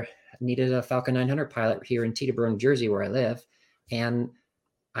 right there. I needed a Falcon 900 pilot here in Teterboro, New Jersey, where I live. And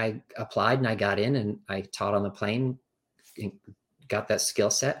I applied and I got in and I taught on the plane, got that skill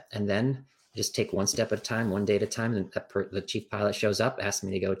set, and then just take one step at a time, one day at a time. And the chief pilot shows up, asked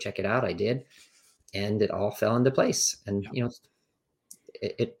me to go check it out. I did. And it all fell into place. And,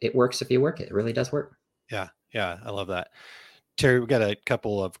 it works if you work it. It really does work. Yeah. Yeah. I love that. Terry, we've got a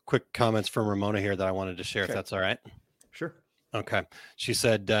couple of quick comments from Ramona here that I wanted to share, if that's all right. Sure. Okay. She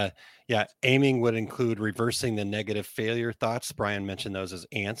said, aiming would include reversing the negative failure thoughts. Brian mentioned those as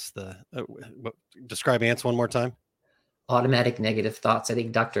ants. Describe ants one more time. Automatic negative thoughts. I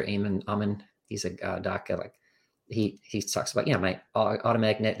think Dr. Amen, he's a doc. He talks about, my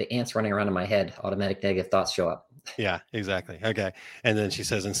automatic the ants running around in my head. Automatic negative thoughts show up. Yeah, exactly. Okay. And then she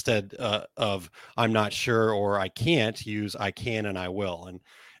says, instead of I'm not sure or I can't, use I can and I will.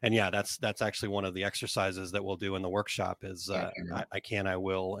 And yeah, that's actually one of the exercises that we'll do in the workshop is I can, I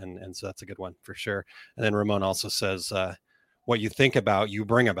will. And so that's a good one for sure. And then Ramon also says, what you think about, you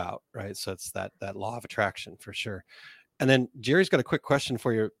bring about, right? So it's that law of attraction for sure. And then Jerry's got a quick question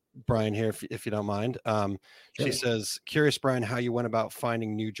for you, Brian, here, if you don't mind. Sure. She says, curious, Brian, how you went about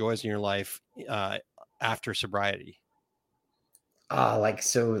finding new joys in your life after sobriety.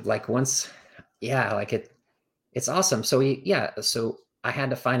 It's awesome. So I had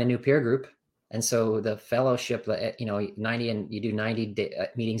to find a new peer group. And so the fellowship, 90, and you do 90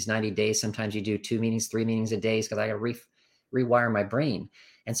 meetings, 90 days. Sometimes you do 2 meetings, 3 meetings a day because I got to rewire my brain.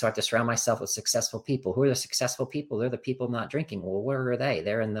 And so I have to surround myself with successful people. Who are the successful people? They're the people not drinking. Well, where are they?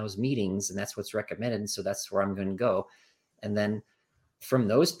 They're in those meetings, and that's what's recommended. And so that's where I'm going to go. And then from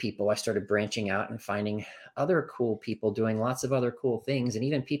those people, I started branching out and finding other cool people doing lots of other cool things, and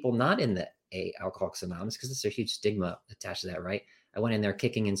even people not in the Alcoholics Anonymous, because there's a huge stigma attached to that, right? I went in there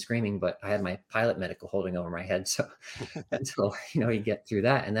kicking and screaming, but I had my pilot medical holding over my head. So until, you get through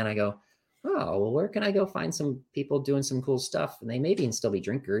that. And then I go, oh, well, where can I go find some people doing some cool stuff? And they maybe can still be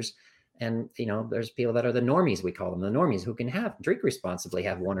drinkers. And, there's people that are the normies, we call them, the normies, who can drink responsibly,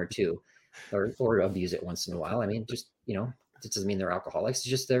 have 1 or 2 or abuse it once in a while. I mean, just, it doesn't mean they're alcoholics. It's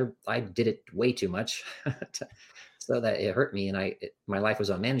just I did it way too much so that it hurt me and my life was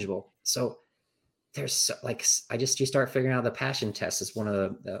unmanageable. So there's you start figuring out the passion test is one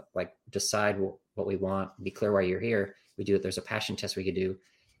of the decide what we want, be clear why you're here. We do it. There's a passion test we could do.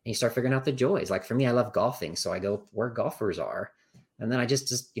 And you start figuring out the joys. Like for me, I love golfing. So I go where golfers are. And then I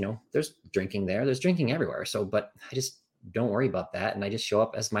just there's drinking there. There's drinking everywhere. So, but I just don't worry about that. And I just show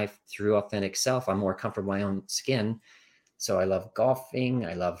up as my true authentic self. I'm more comfortable in my own skin. So I love golfing.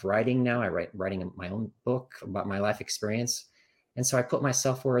 I love writing now. writing my own book about my life experience. And so I put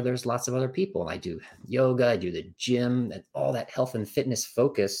myself where there's lots of other people. I do yoga, I do the gym, and all that health and fitness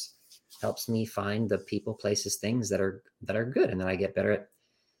focus helps me find the people, places, things that are good. And then I get better at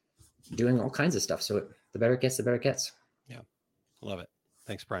doing all kinds of stuff. So the better it gets, the better it gets. Yeah. Love it.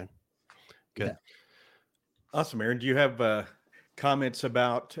 Thanks, Brian. Good. Yeah. Awesome. Aaron, do you have comments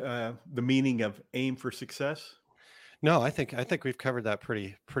about the meaning of aim for success? No, I think we've covered that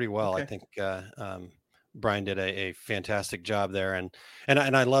pretty well. Okay. I think Brian did a fantastic job there, and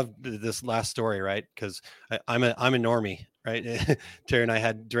I love this last story, right? Because I'm a normie, right? Terry and I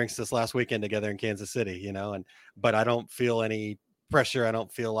had drinks this last weekend together in Kansas City, but I don't feel any pressure. I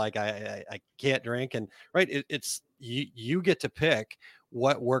don't feel like I can't drink, and right, it's you get to pick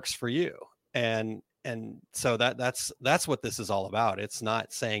what works for you, and so that's what this is all about. It's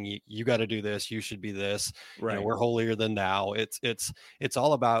not saying you got to do this, you should be this, right? We're holier than thou. It's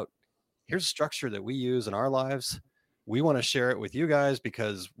all about here's a structure that we use in our lives. We want to share it with you guys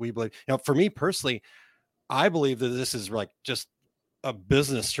because we believe, for me personally, I believe that this is like just a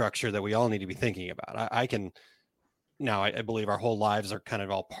business structure that we all need to be thinking about. I believe our whole lives are kind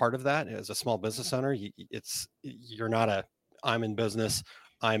of all part of that. As a small business owner, I'm in business,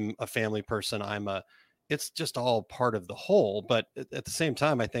 I'm a family person, it's just all part of the whole. But at the same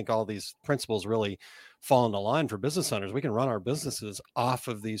time, I think all these principles really fall into line for business owners. We can run our businesses off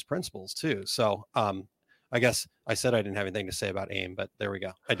of these principles too. So, I guess I said I didn't have anything to say about AIM, but there we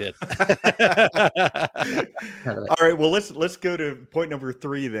go. I did. All right. Well, let's go to point number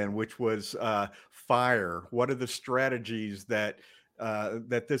 3 then, which was FIRE. What are the strategies that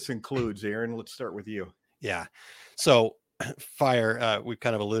this includes? Aaron, let's start with you. Yeah. So FIRE, we've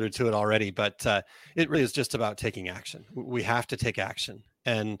kind of alluded to it already, but it really is just about taking action. We have to take action.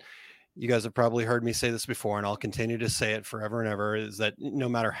 And you guys have probably heard me say this before, and I'll continue to say it forever and ever, is that no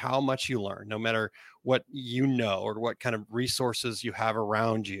matter how much you learn, no matter what you know or what kind of resources you have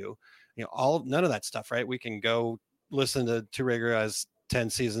around you, none of that stuff, right? We can go listen to Two Regular Guys 10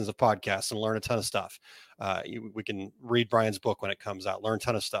 seasons of podcasts and learn a ton of stuff. We can read Brian's book when it comes out, learn a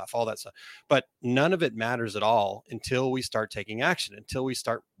ton of stuff, all that stuff. But none of it matters at all until we start taking action, until we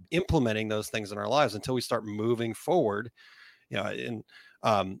start implementing those things in our lives, until we start moving forward.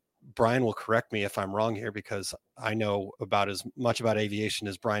 Brian will correct me if I'm wrong here, because I know about as much about aviation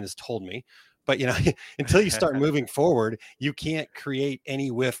as Brian has told me. But until you start moving forward, you can't create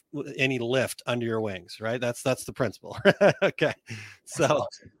any lift under your wings, right? That's the principle. Okay, so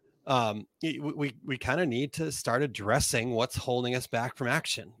we kind of need to start addressing what's holding us back from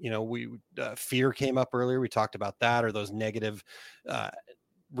action. Fear came up earlier. We talked about that, or those negative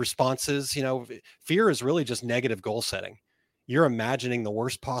responses. Fear is really just negative goal setting. You're imagining the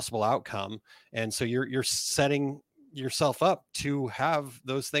worst possible outcome, and so you're setting yourself up to have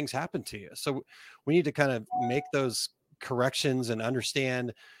those things happen to you. So we need to kind of make those corrections and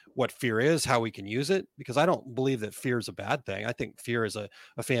understand what fear is, how we can use it, because I don't believe that fear is a bad thing. I think fear is a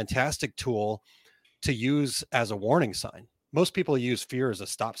fantastic tool to use as a warning sign. Most people use fear as a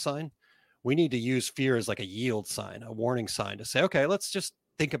stop sign. We need to use fear as like a yield sign, a warning sign to say, okay, let's just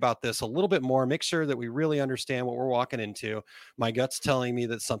think about this a little bit more, make sure that we really understand what we're walking into. My gut's telling me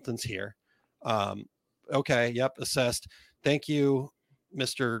that something's here. Okay. Yep. Assessed. Thank you,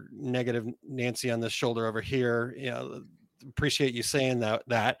 Mr. Negative Nancy on this shoulder over here. Appreciate you saying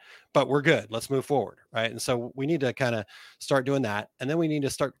that, but we're good. Let's move forward. Right. And so we need to kind of start doing that. And then we need to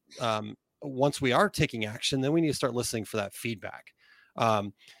start, once we are taking action, then we need to start listening for that feedback.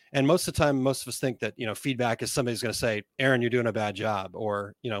 And most of the time, most of us think that, feedback is somebody's going to say, Aaron, you're doing a bad job,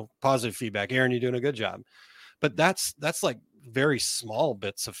 or, positive feedback, Aaron, you're doing a good job. But that's like very small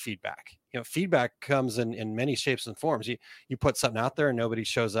bits of feedback. Feedback comes in many shapes and forms. You put something out there and nobody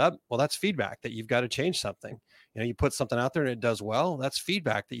shows up. Well, that's feedback that you've got to change something. You put something out there and it does well. That's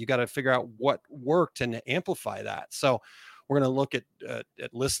feedback that you got to figure out what worked and amplify that. So we're going to look at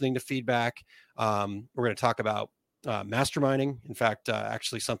listening to feedback. We're going to talk about masterminding. In fact,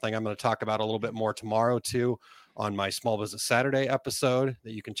 actually something I'm going to talk about a little bit more tomorrow too, on my Small Business Saturday episode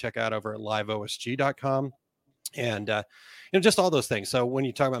that you can check out over at liveosg.com. And, just all those things. So when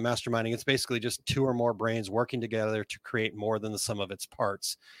you talk about masterminding, it's basically just 2 or more brains working together to create more than the sum of its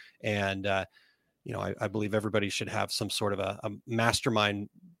parts. And, I believe everybody should have some sort of a mastermind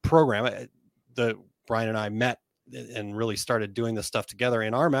program. Brian and I met and really started doing this stuff together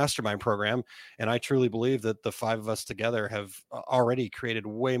in our mastermind program. And I truly believe that the 5 of us together have already created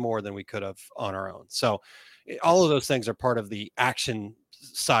way more than we could have on our own. So all of those things are part of the action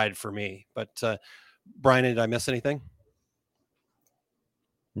side for me. But Brian, did I miss anything?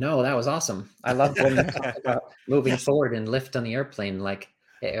 No, that was awesome. I love when you talk about moving forward and lift on the airplane,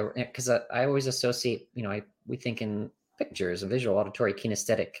 because I always associate, we think in pictures, visual, auditory,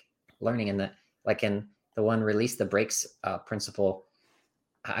 kinesthetic learning, and in the one release the brakes principle.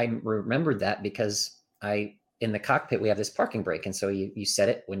 I remembered that because in the cockpit we have this parking brake, and so you set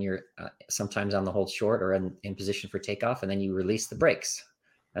it when you're sometimes on the hold short or in position for takeoff, and then you release the brakes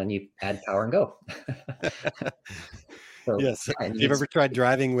and you add power and go. So, yes. You've ever tried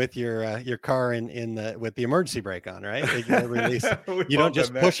driving with your car with the emergency brake on, right? You don't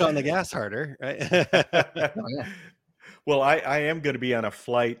just push on the gas harder, right? Oh, yeah. Well, I am going to be on a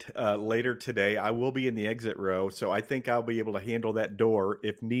flight later today. I will be in the exit row, so I think I'll be able to handle that door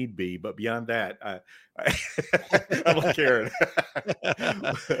if need be. But beyond that, I'm like Aaron.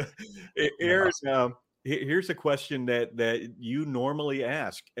 Aaron, here's a question that you normally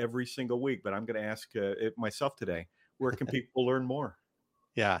ask every single week, but I'm going to ask it myself today. Where can people learn more?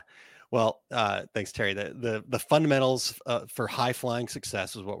 Yeah. Well, thanks, Terry. The fundamentals for high flying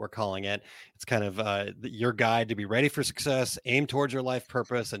success is what we're calling it. It's kind of your guide to be ready for success, aim towards your life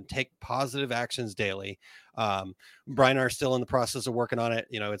purpose, and take positive actions daily. Brian and I are still in the process of working on it.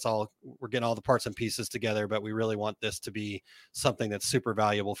 We're getting all the parts and pieces together, but we really want this to be something that's super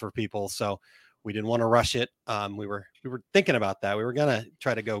valuable for people. So we didn't want to rush it. We were thinking about that. We were going to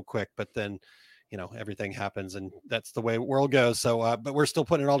try to go quick, but then everything happens, and that's the way the world goes. So, but we're still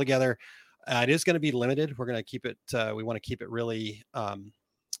putting it all together. It is going to be limited. We're going to keep it. We want to keep it really, have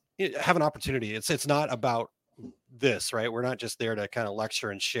an opportunity. It's not about this, right? We're not just there to kind of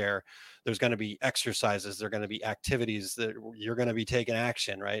lecture and share. There's going to be exercises. There are going to be activities that you're going to be taking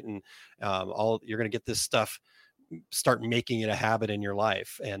action, right? And you're going to get this stuff, start making it a habit in your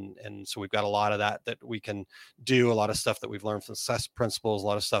life. And so we've got a lot of that we can do, a lot of stuff that we've learned from success principles, a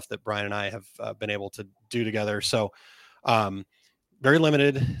lot of stuff that Brian and I have been able to do together. So very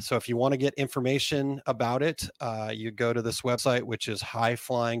limited. So if you want to get information about it, you go to this website, which is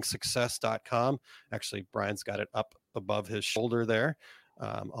highflyingsuccess.com. Actually, Brian's got it up above his shoulder there.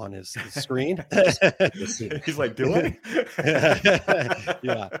 On his screen. He's like, do I?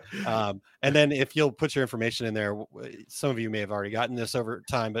 Yeah. And then if you'll put your information in there, some of you may have already gotten this over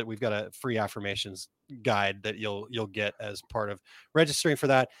time, but we've got a free affirmations guide that you'll get as part of registering for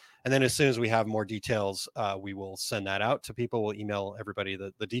that. And then as soon as we have more details, we will send that out to people. We'll email everybody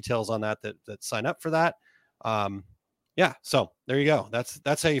the details on that sign up for that. Yeah. So there you go.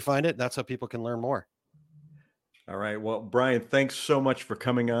 That's how you find it. That's how people can learn more. All right. Well, Brian, thanks so much for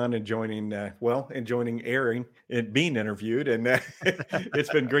coming on and joining airing and being interviewed. And it's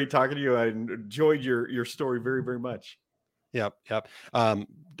been great talking to you. I enjoyed your story very, very much. Yep.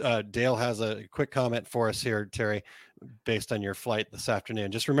 Dale has a quick comment for us here, Terry, based on your flight this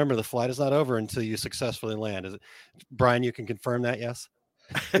afternoon. Just remember, the flight is not over until you successfully land. Is it, Brian, you can confirm that? Yes.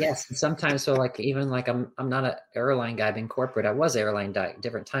 Yes. And sometimes, so even I'm not an airline guy. I've been corporate. I was airline guy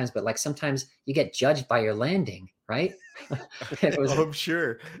different times, but sometimes you get judged by your landing, right? I'm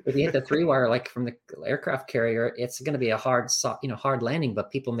sure. If you hit the 3-wire, from the aircraft carrier, it's going to be a hard landing,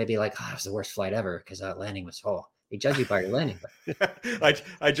 but people may be like, oh, it was the worst flight ever because that landing was full. They judge you by your landing.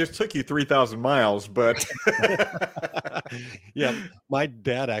 I just took you 3,000 miles, but yeah, my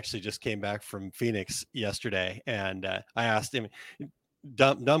dad actually just came back from Phoenix yesterday, and I asked him,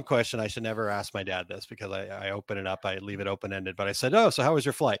 dumb question. I should never ask my dad this because I open it up, I leave it open-ended, but I said, oh, so how was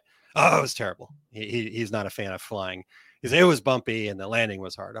your flight? Oh, it was terrible. He's not a fan of flying. He said it was bumpy and the landing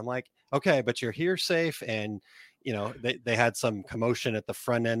was hard. I'm like, okay, but you're here safe. And, they had some commotion at the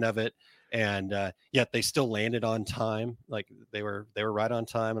front end of it. And yet they still landed on time. Like they were right on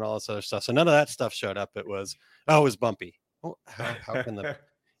time and all this other stuff. So none of that stuff showed up. It was bumpy. Well, how can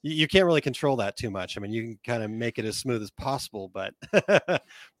you can't really control that too much. I mean, you can kind of make it as smooth as possible, but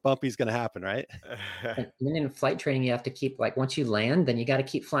bumpy's going to happen, right? And then in flight training, you have to keep once you land, then you got to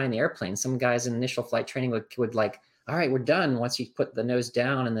keep flying the airplane. Some guys in initial flight training would all right, we're done. Once you put the nose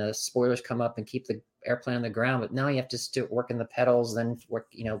down and the spoilers come up and keep the airplane on the ground, but now you have to still work in the pedals, then work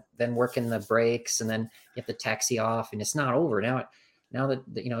in the brakes, and then you have to taxi off, and it's not over. Now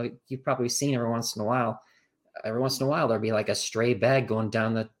that you've probably seen every once in a while there'll be a stray bag going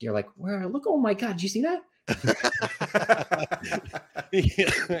down you're like, where? Look, oh my God, did you see that?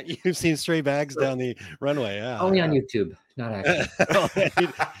 You've seen stray bags down the runway. Yeah. Only on YouTube, not actually.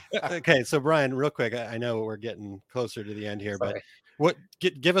 Okay, so Brian, real quick, I know we're getting closer to the end here, but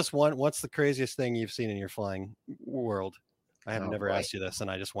give us one. What's the craziest thing you've seen in your flying world? I have never asked you this,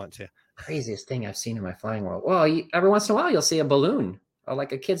 and I just want to. Craziest thing I've seen in my flying world. Well, every once in a while you'll see a balloon, or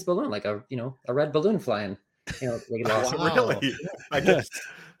a kid's balloon, a red balloon flying. Wow. Really? I guess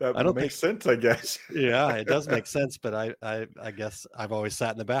that makes sense. I guess. Yeah, it does make sense. But I guess I've always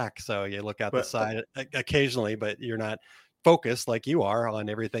sat in the back, so you look out the side occasionally, but you're not focused like you are on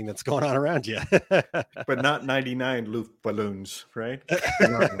everything that's going on around you. But not 99 Luft balloons, right?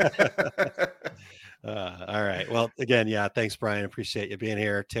 All right. Well, again, yeah. Thanks, Brian. Appreciate you being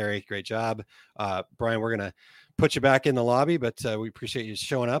here. Terry, great job. Brian, we're gonna put you back in the lobby, but we appreciate you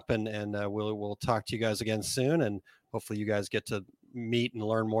showing up, and we'll talk to you guys again soon, and hopefully you guys get to meet and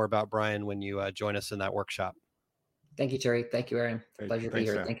learn more about Brian when you join us in that workshop. Thank you, Terry. Thank you, Aaron. Pleasure to be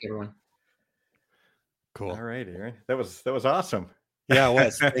here. Thank you, everyone. Cool. All right, Aaron. That was awesome. Yeah, it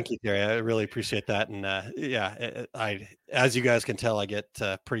was. Thank you, Terry. I really appreciate that. And I, as you guys can tell, I get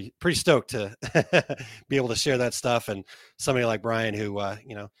pretty stoked to be able to share that stuff. And somebody like Brian, who, I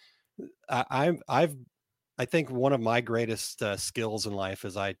think one of my greatest skills in life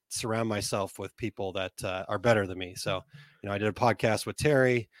is I surround myself with people that are better than me. So, I did a podcast with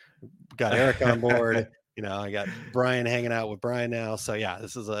Terry, got Eric on board. I got Brian hanging out with Brian now. So yeah,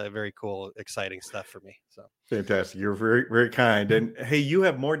 this is a very cool, exciting stuff for me. So fantastic. You're very, very kind. And hey, you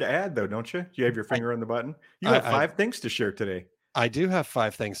have more to add though, don't you? You have your finger on the button. You have 5 things to share today. I do have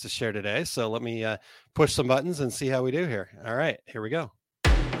 5 things to share today. So let me push some buttons and see how we do here. All right, here we go.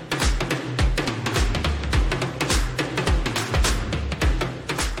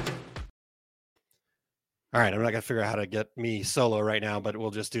 All right, I'm not going to figure out how to get me solo right now, but we'll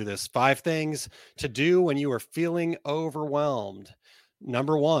just do this. 5 things to do when you are feeling overwhelmed.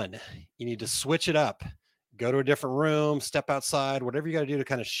 Number 1, you need to switch it up. Go to a different room, step outside, whatever you got to do to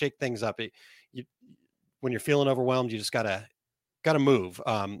kind of shake things up. When you're feeling overwhelmed, you just got to move.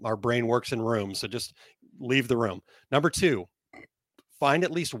 Our brain works in rooms, so just leave the room. Number 2, find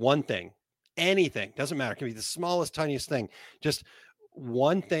at least one thing, anything, doesn't matter. It can be the smallest, tiniest thing. Just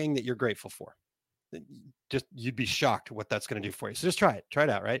one thing that you're grateful for. Just you'd be shocked what that's going to do for you. So just try it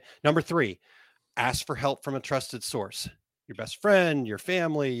out. Right. Number 3, ask for help from a trusted source, your best friend, your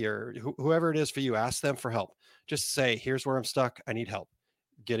family, whoever it is for you. Ask them for help. Just say, here's where I'm stuck. I need help.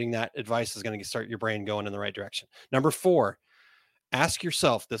 Getting that advice is going to start your brain going in the right direction. Number 4, ask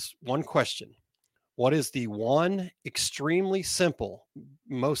yourself this one question. What is the one extremely simple,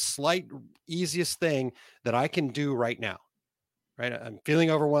 most slight, easiest thing that I can do right now? Right. I'm feeling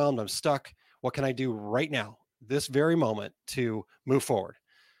overwhelmed. I'm stuck. What can I do right now, this very moment, to move forward?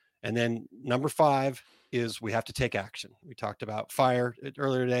 And then number 5 is we have to take action. We talked about fire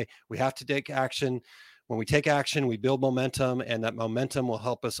earlier today. We have to take action. When we take action, we build momentum, and that momentum will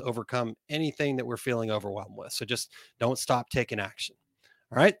help us overcome anything that we're feeling overwhelmed with. So just don't stop taking action.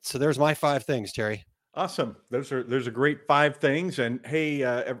 All right. So there's my 5 things, Terry. Awesome. Those are great 5 things. And hey,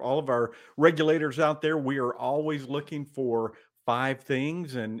 all of our regulators out there, we are always looking for 5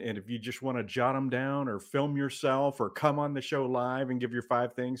 things. And if you just want to jot them down or film yourself or come on the show live and give your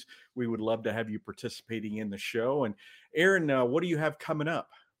 5 things, we would love to have you participating in the show. And Aaron, what do you have coming up?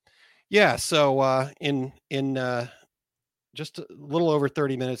 Yeah. So in just a little over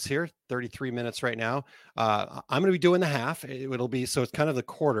 30 minutes here, 33 minutes right now, I'm going to be doing the half. It'll be, so it's kind of the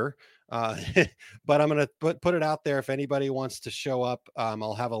quarter, but I'm going to put it out there. If anybody wants to show up,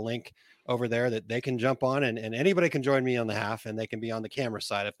 I'll have a link over there that they can jump on, and anybody can join me on the half, and they can be on the camera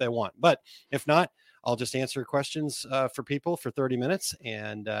side if they want. But if not, I'll just answer questions for people for 30 minutes.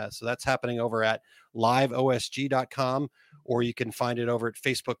 And so that's happening over at liveosg.com, or you can find it over at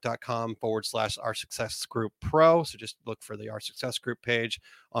facebook.com/Our Success Group Pro. So just look for the Our Success Group page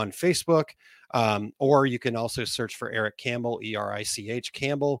on Facebook. Or you can also search for Eric Campbell, ERICH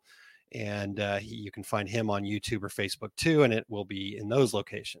Campbell. And you can find him on YouTube or Facebook too. And it will be in those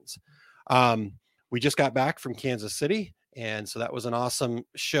locations. We just got back from Kansas City, and so that was an awesome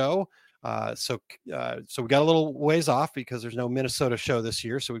show. So we got a little ways off because there's no Minnesota show this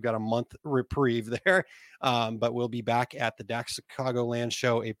year. So we've got a month reprieve there. But we'll be back at the DAX Chicagoland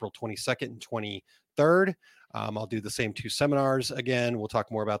show, April 22nd and 23rd. I'll do the same 2 seminars again. We'll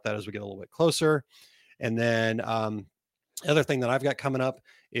talk more about that as we get a little bit closer. And then the other thing that I've got coming up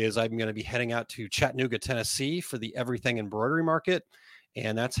is I'm going to be heading out to Chattanooga, Tennessee for the Everything Embroidery Market.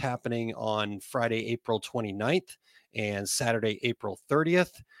 And that's happening on Friday, April 29th and Saturday, April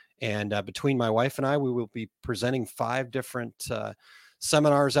 30th. And between my wife and I, we will be presenting 5 different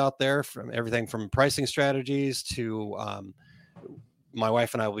seminars out there, from everything from pricing strategies to my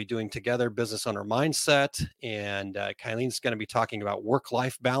wife and I will be doing together business owner mindset. And Kylene's going to be talking about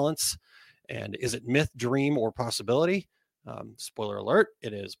work-life balance. And is it myth, dream, or possibility? Spoiler alert,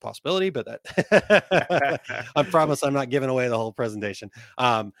 it is possibility, but that I promise I'm not giving away the whole presentation.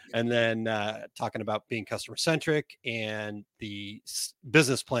 And then talking about being customer centric and the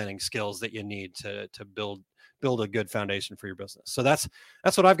business planning skills that you need to build a good foundation for your business. So that's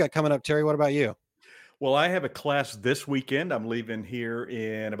what I've got coming up. Terry, what about you? Well, I have a class this weekend. I'm leaving here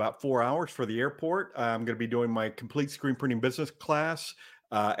in about 4 hours for the airport. I'm going to be doing my complete screen printing business class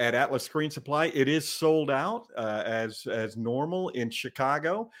at Atlas Screen Supply. It is sold out as normal in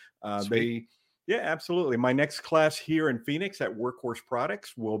Chicago. Yeah, absolutely. My next class here in Phoenix at Workhorse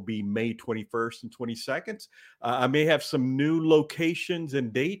Products will be May 21st and 22nd. I may have some new locations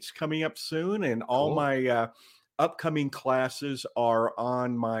and dates coming up soon, and all my upcoming classes are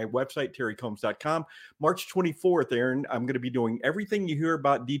on my website, terrycombs.com. March 24th, Aaron, I'm going to be doing everything you hear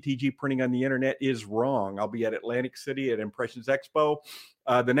about DTG printing on the internet is wrong. I'll be at Atlantic City at Impressions Expo.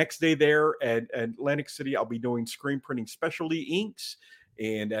 The next day there at Atlantic City, I'll be doing screen printing specialty inks.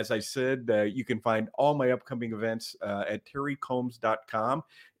 And as I said, you can find all my upcoming events at terrycombs.com.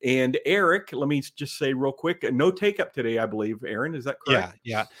 And Eric, let me just say real quick, no take up today, I believe. Aaron, is that correct?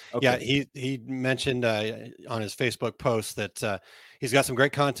 Yeah. Okay. Yeah. He mentioned on his Facebook post that he's got some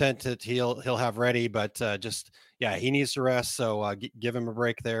great content that he'll have ready, but he needs to rest. So give him a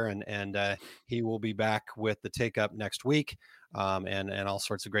break there, and he will be back with the take up next week, and all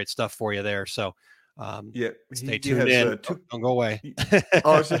sorts of great stuff for you there. So stay tuned in. Don't go away. I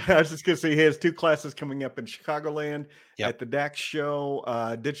was just going to say he has 2 classes coming up in Chicagoland at the DAX show,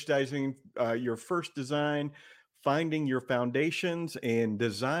 digitizing your first design, finding your foundations, and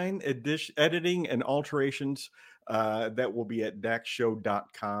design editing and alterations. That will be at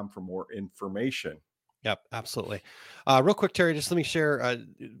daxshow.com for more information. Yep, absolutely. Real quick, Terry, just let me share a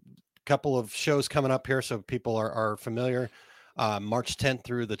couple of shows coming up here so people are familiar. March 10th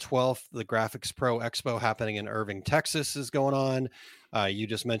through the 12th, the Graphics Pro Expo happening in Irving, Texas is going on. You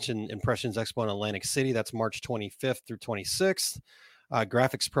just mentioned Impressions Expo in Atlantic City. That's March 25th through 26th.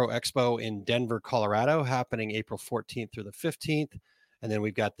 Graphics Pro Expo in Denver, Colorado, happening April 14th through the 15th. And then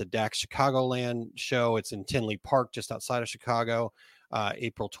we've got the DAX Chicagoland show. It's in Tinley Park, just outside of Chicago,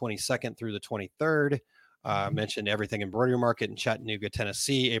 April 22nd through the 23rd. Mentioned Everything Embroidery Market in Chattanooga,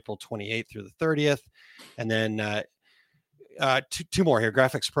 Tennessee, April 28th through the 30th. And then two more here.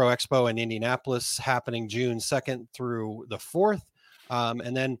 Graphics Pro Expo in Indianapolis happening June 2nd through the 4th.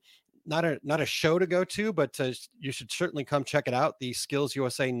 And then not a show to go to, but you should certainly come check it out. The Skills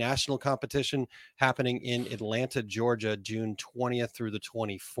USA National Competition happening in Atlanta, Georgia, June 20th through the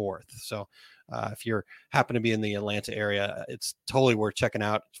 24th. So if you're happen to be in the Atlanta area, it's totally worth checking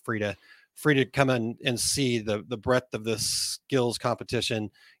out. It's free to come in and see the breadth of this skills competition.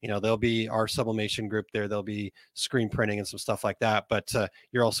 There'll be our sublimation group there. There'll be screen printing and some stuff like that. But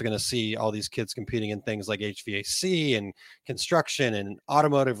you're also going to see all these kids competing in things like HVAC and construction and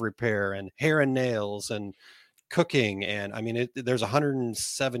automotive repair and hair and nails and cooking. And I mean, there's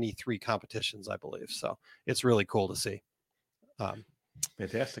 173 competitions, I believe. So it's really cool to see.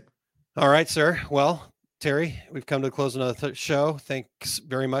 Fantastic. All right, sir. Well, Terry, we've come to the close of another show. Thanks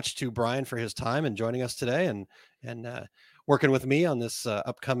very much to Brian for his time and joining us today and working with me on this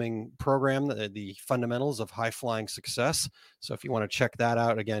upcoming program, the Fundamentals of High Flying Success. So if you want to check that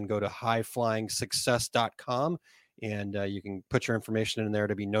out, again, go to highflyingsuccess.com and you can put your information in there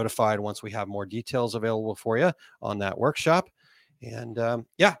to be notified once we have more details available for you on that workshop. And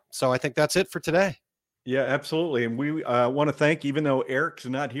so I think that's it for today. Yeah, absolutely. And we want to thank, even though Eric's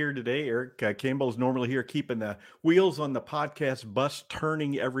not here today, Eric Campbell is normally here keeping the wheels on the podcast bus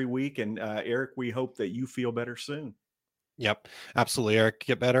turning every week. And Eric, we hope that you feel better soon. Yep, absolutely, Eric.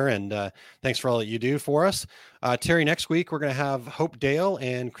 Get better. And thanks for all that you do for us. Terry, next week, we're going to have Hope Dale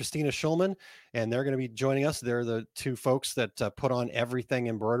and Christina Schulman, and they're going to be joining us. They're the 2 folks that put on Everything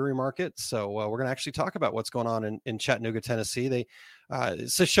Embroidery Market. So we're going to actually talk about what's going on in Chattanooga, Tennessee.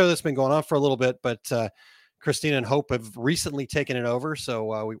 It's a show that's been going on for a little bit, but Christina and Hope have recently taken it over.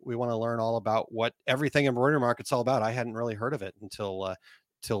 So we want to learn all about what Everything Embroidery Market's all about. I hadn't really heard of it until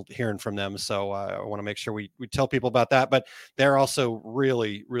hearing from them. So I want to make sure we tell people about that, but they're also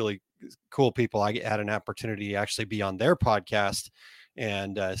really, really cool people. I had an opportunity to actually be on their podcast.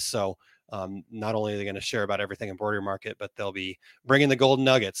 And so not only are they going to share about Everything Embroidery Market, but they'll be bringing the golden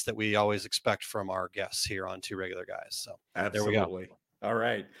nuggets that we always expect from our guests here on Two Regular Guys. So absolutely. There we go. All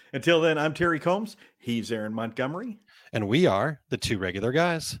right. Until then, I'm Terry Combs. He's Aaron Montgomery. And we are the Two Regular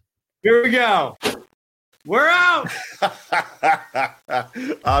Guys. Here we go. We're out.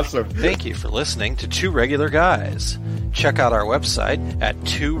 Awesome. Thank you for listening to Two Regular Guys. Check out our website at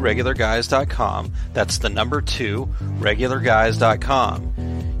tworegularguys.com. That's the number 2, regularguys.com.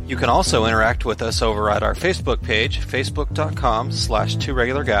 You can also interact with us over at our Facebook page,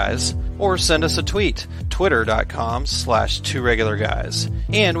 facebook.com/tworegularguys, or send us a tweet,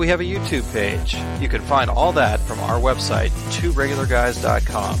 twitter.com/tworegularguys. And we have a YouTube page. You can find all that from our website,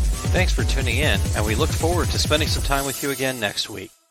 tworegularguys.com. Thanks for tuning in, and we look forward to spending some time with you again next week.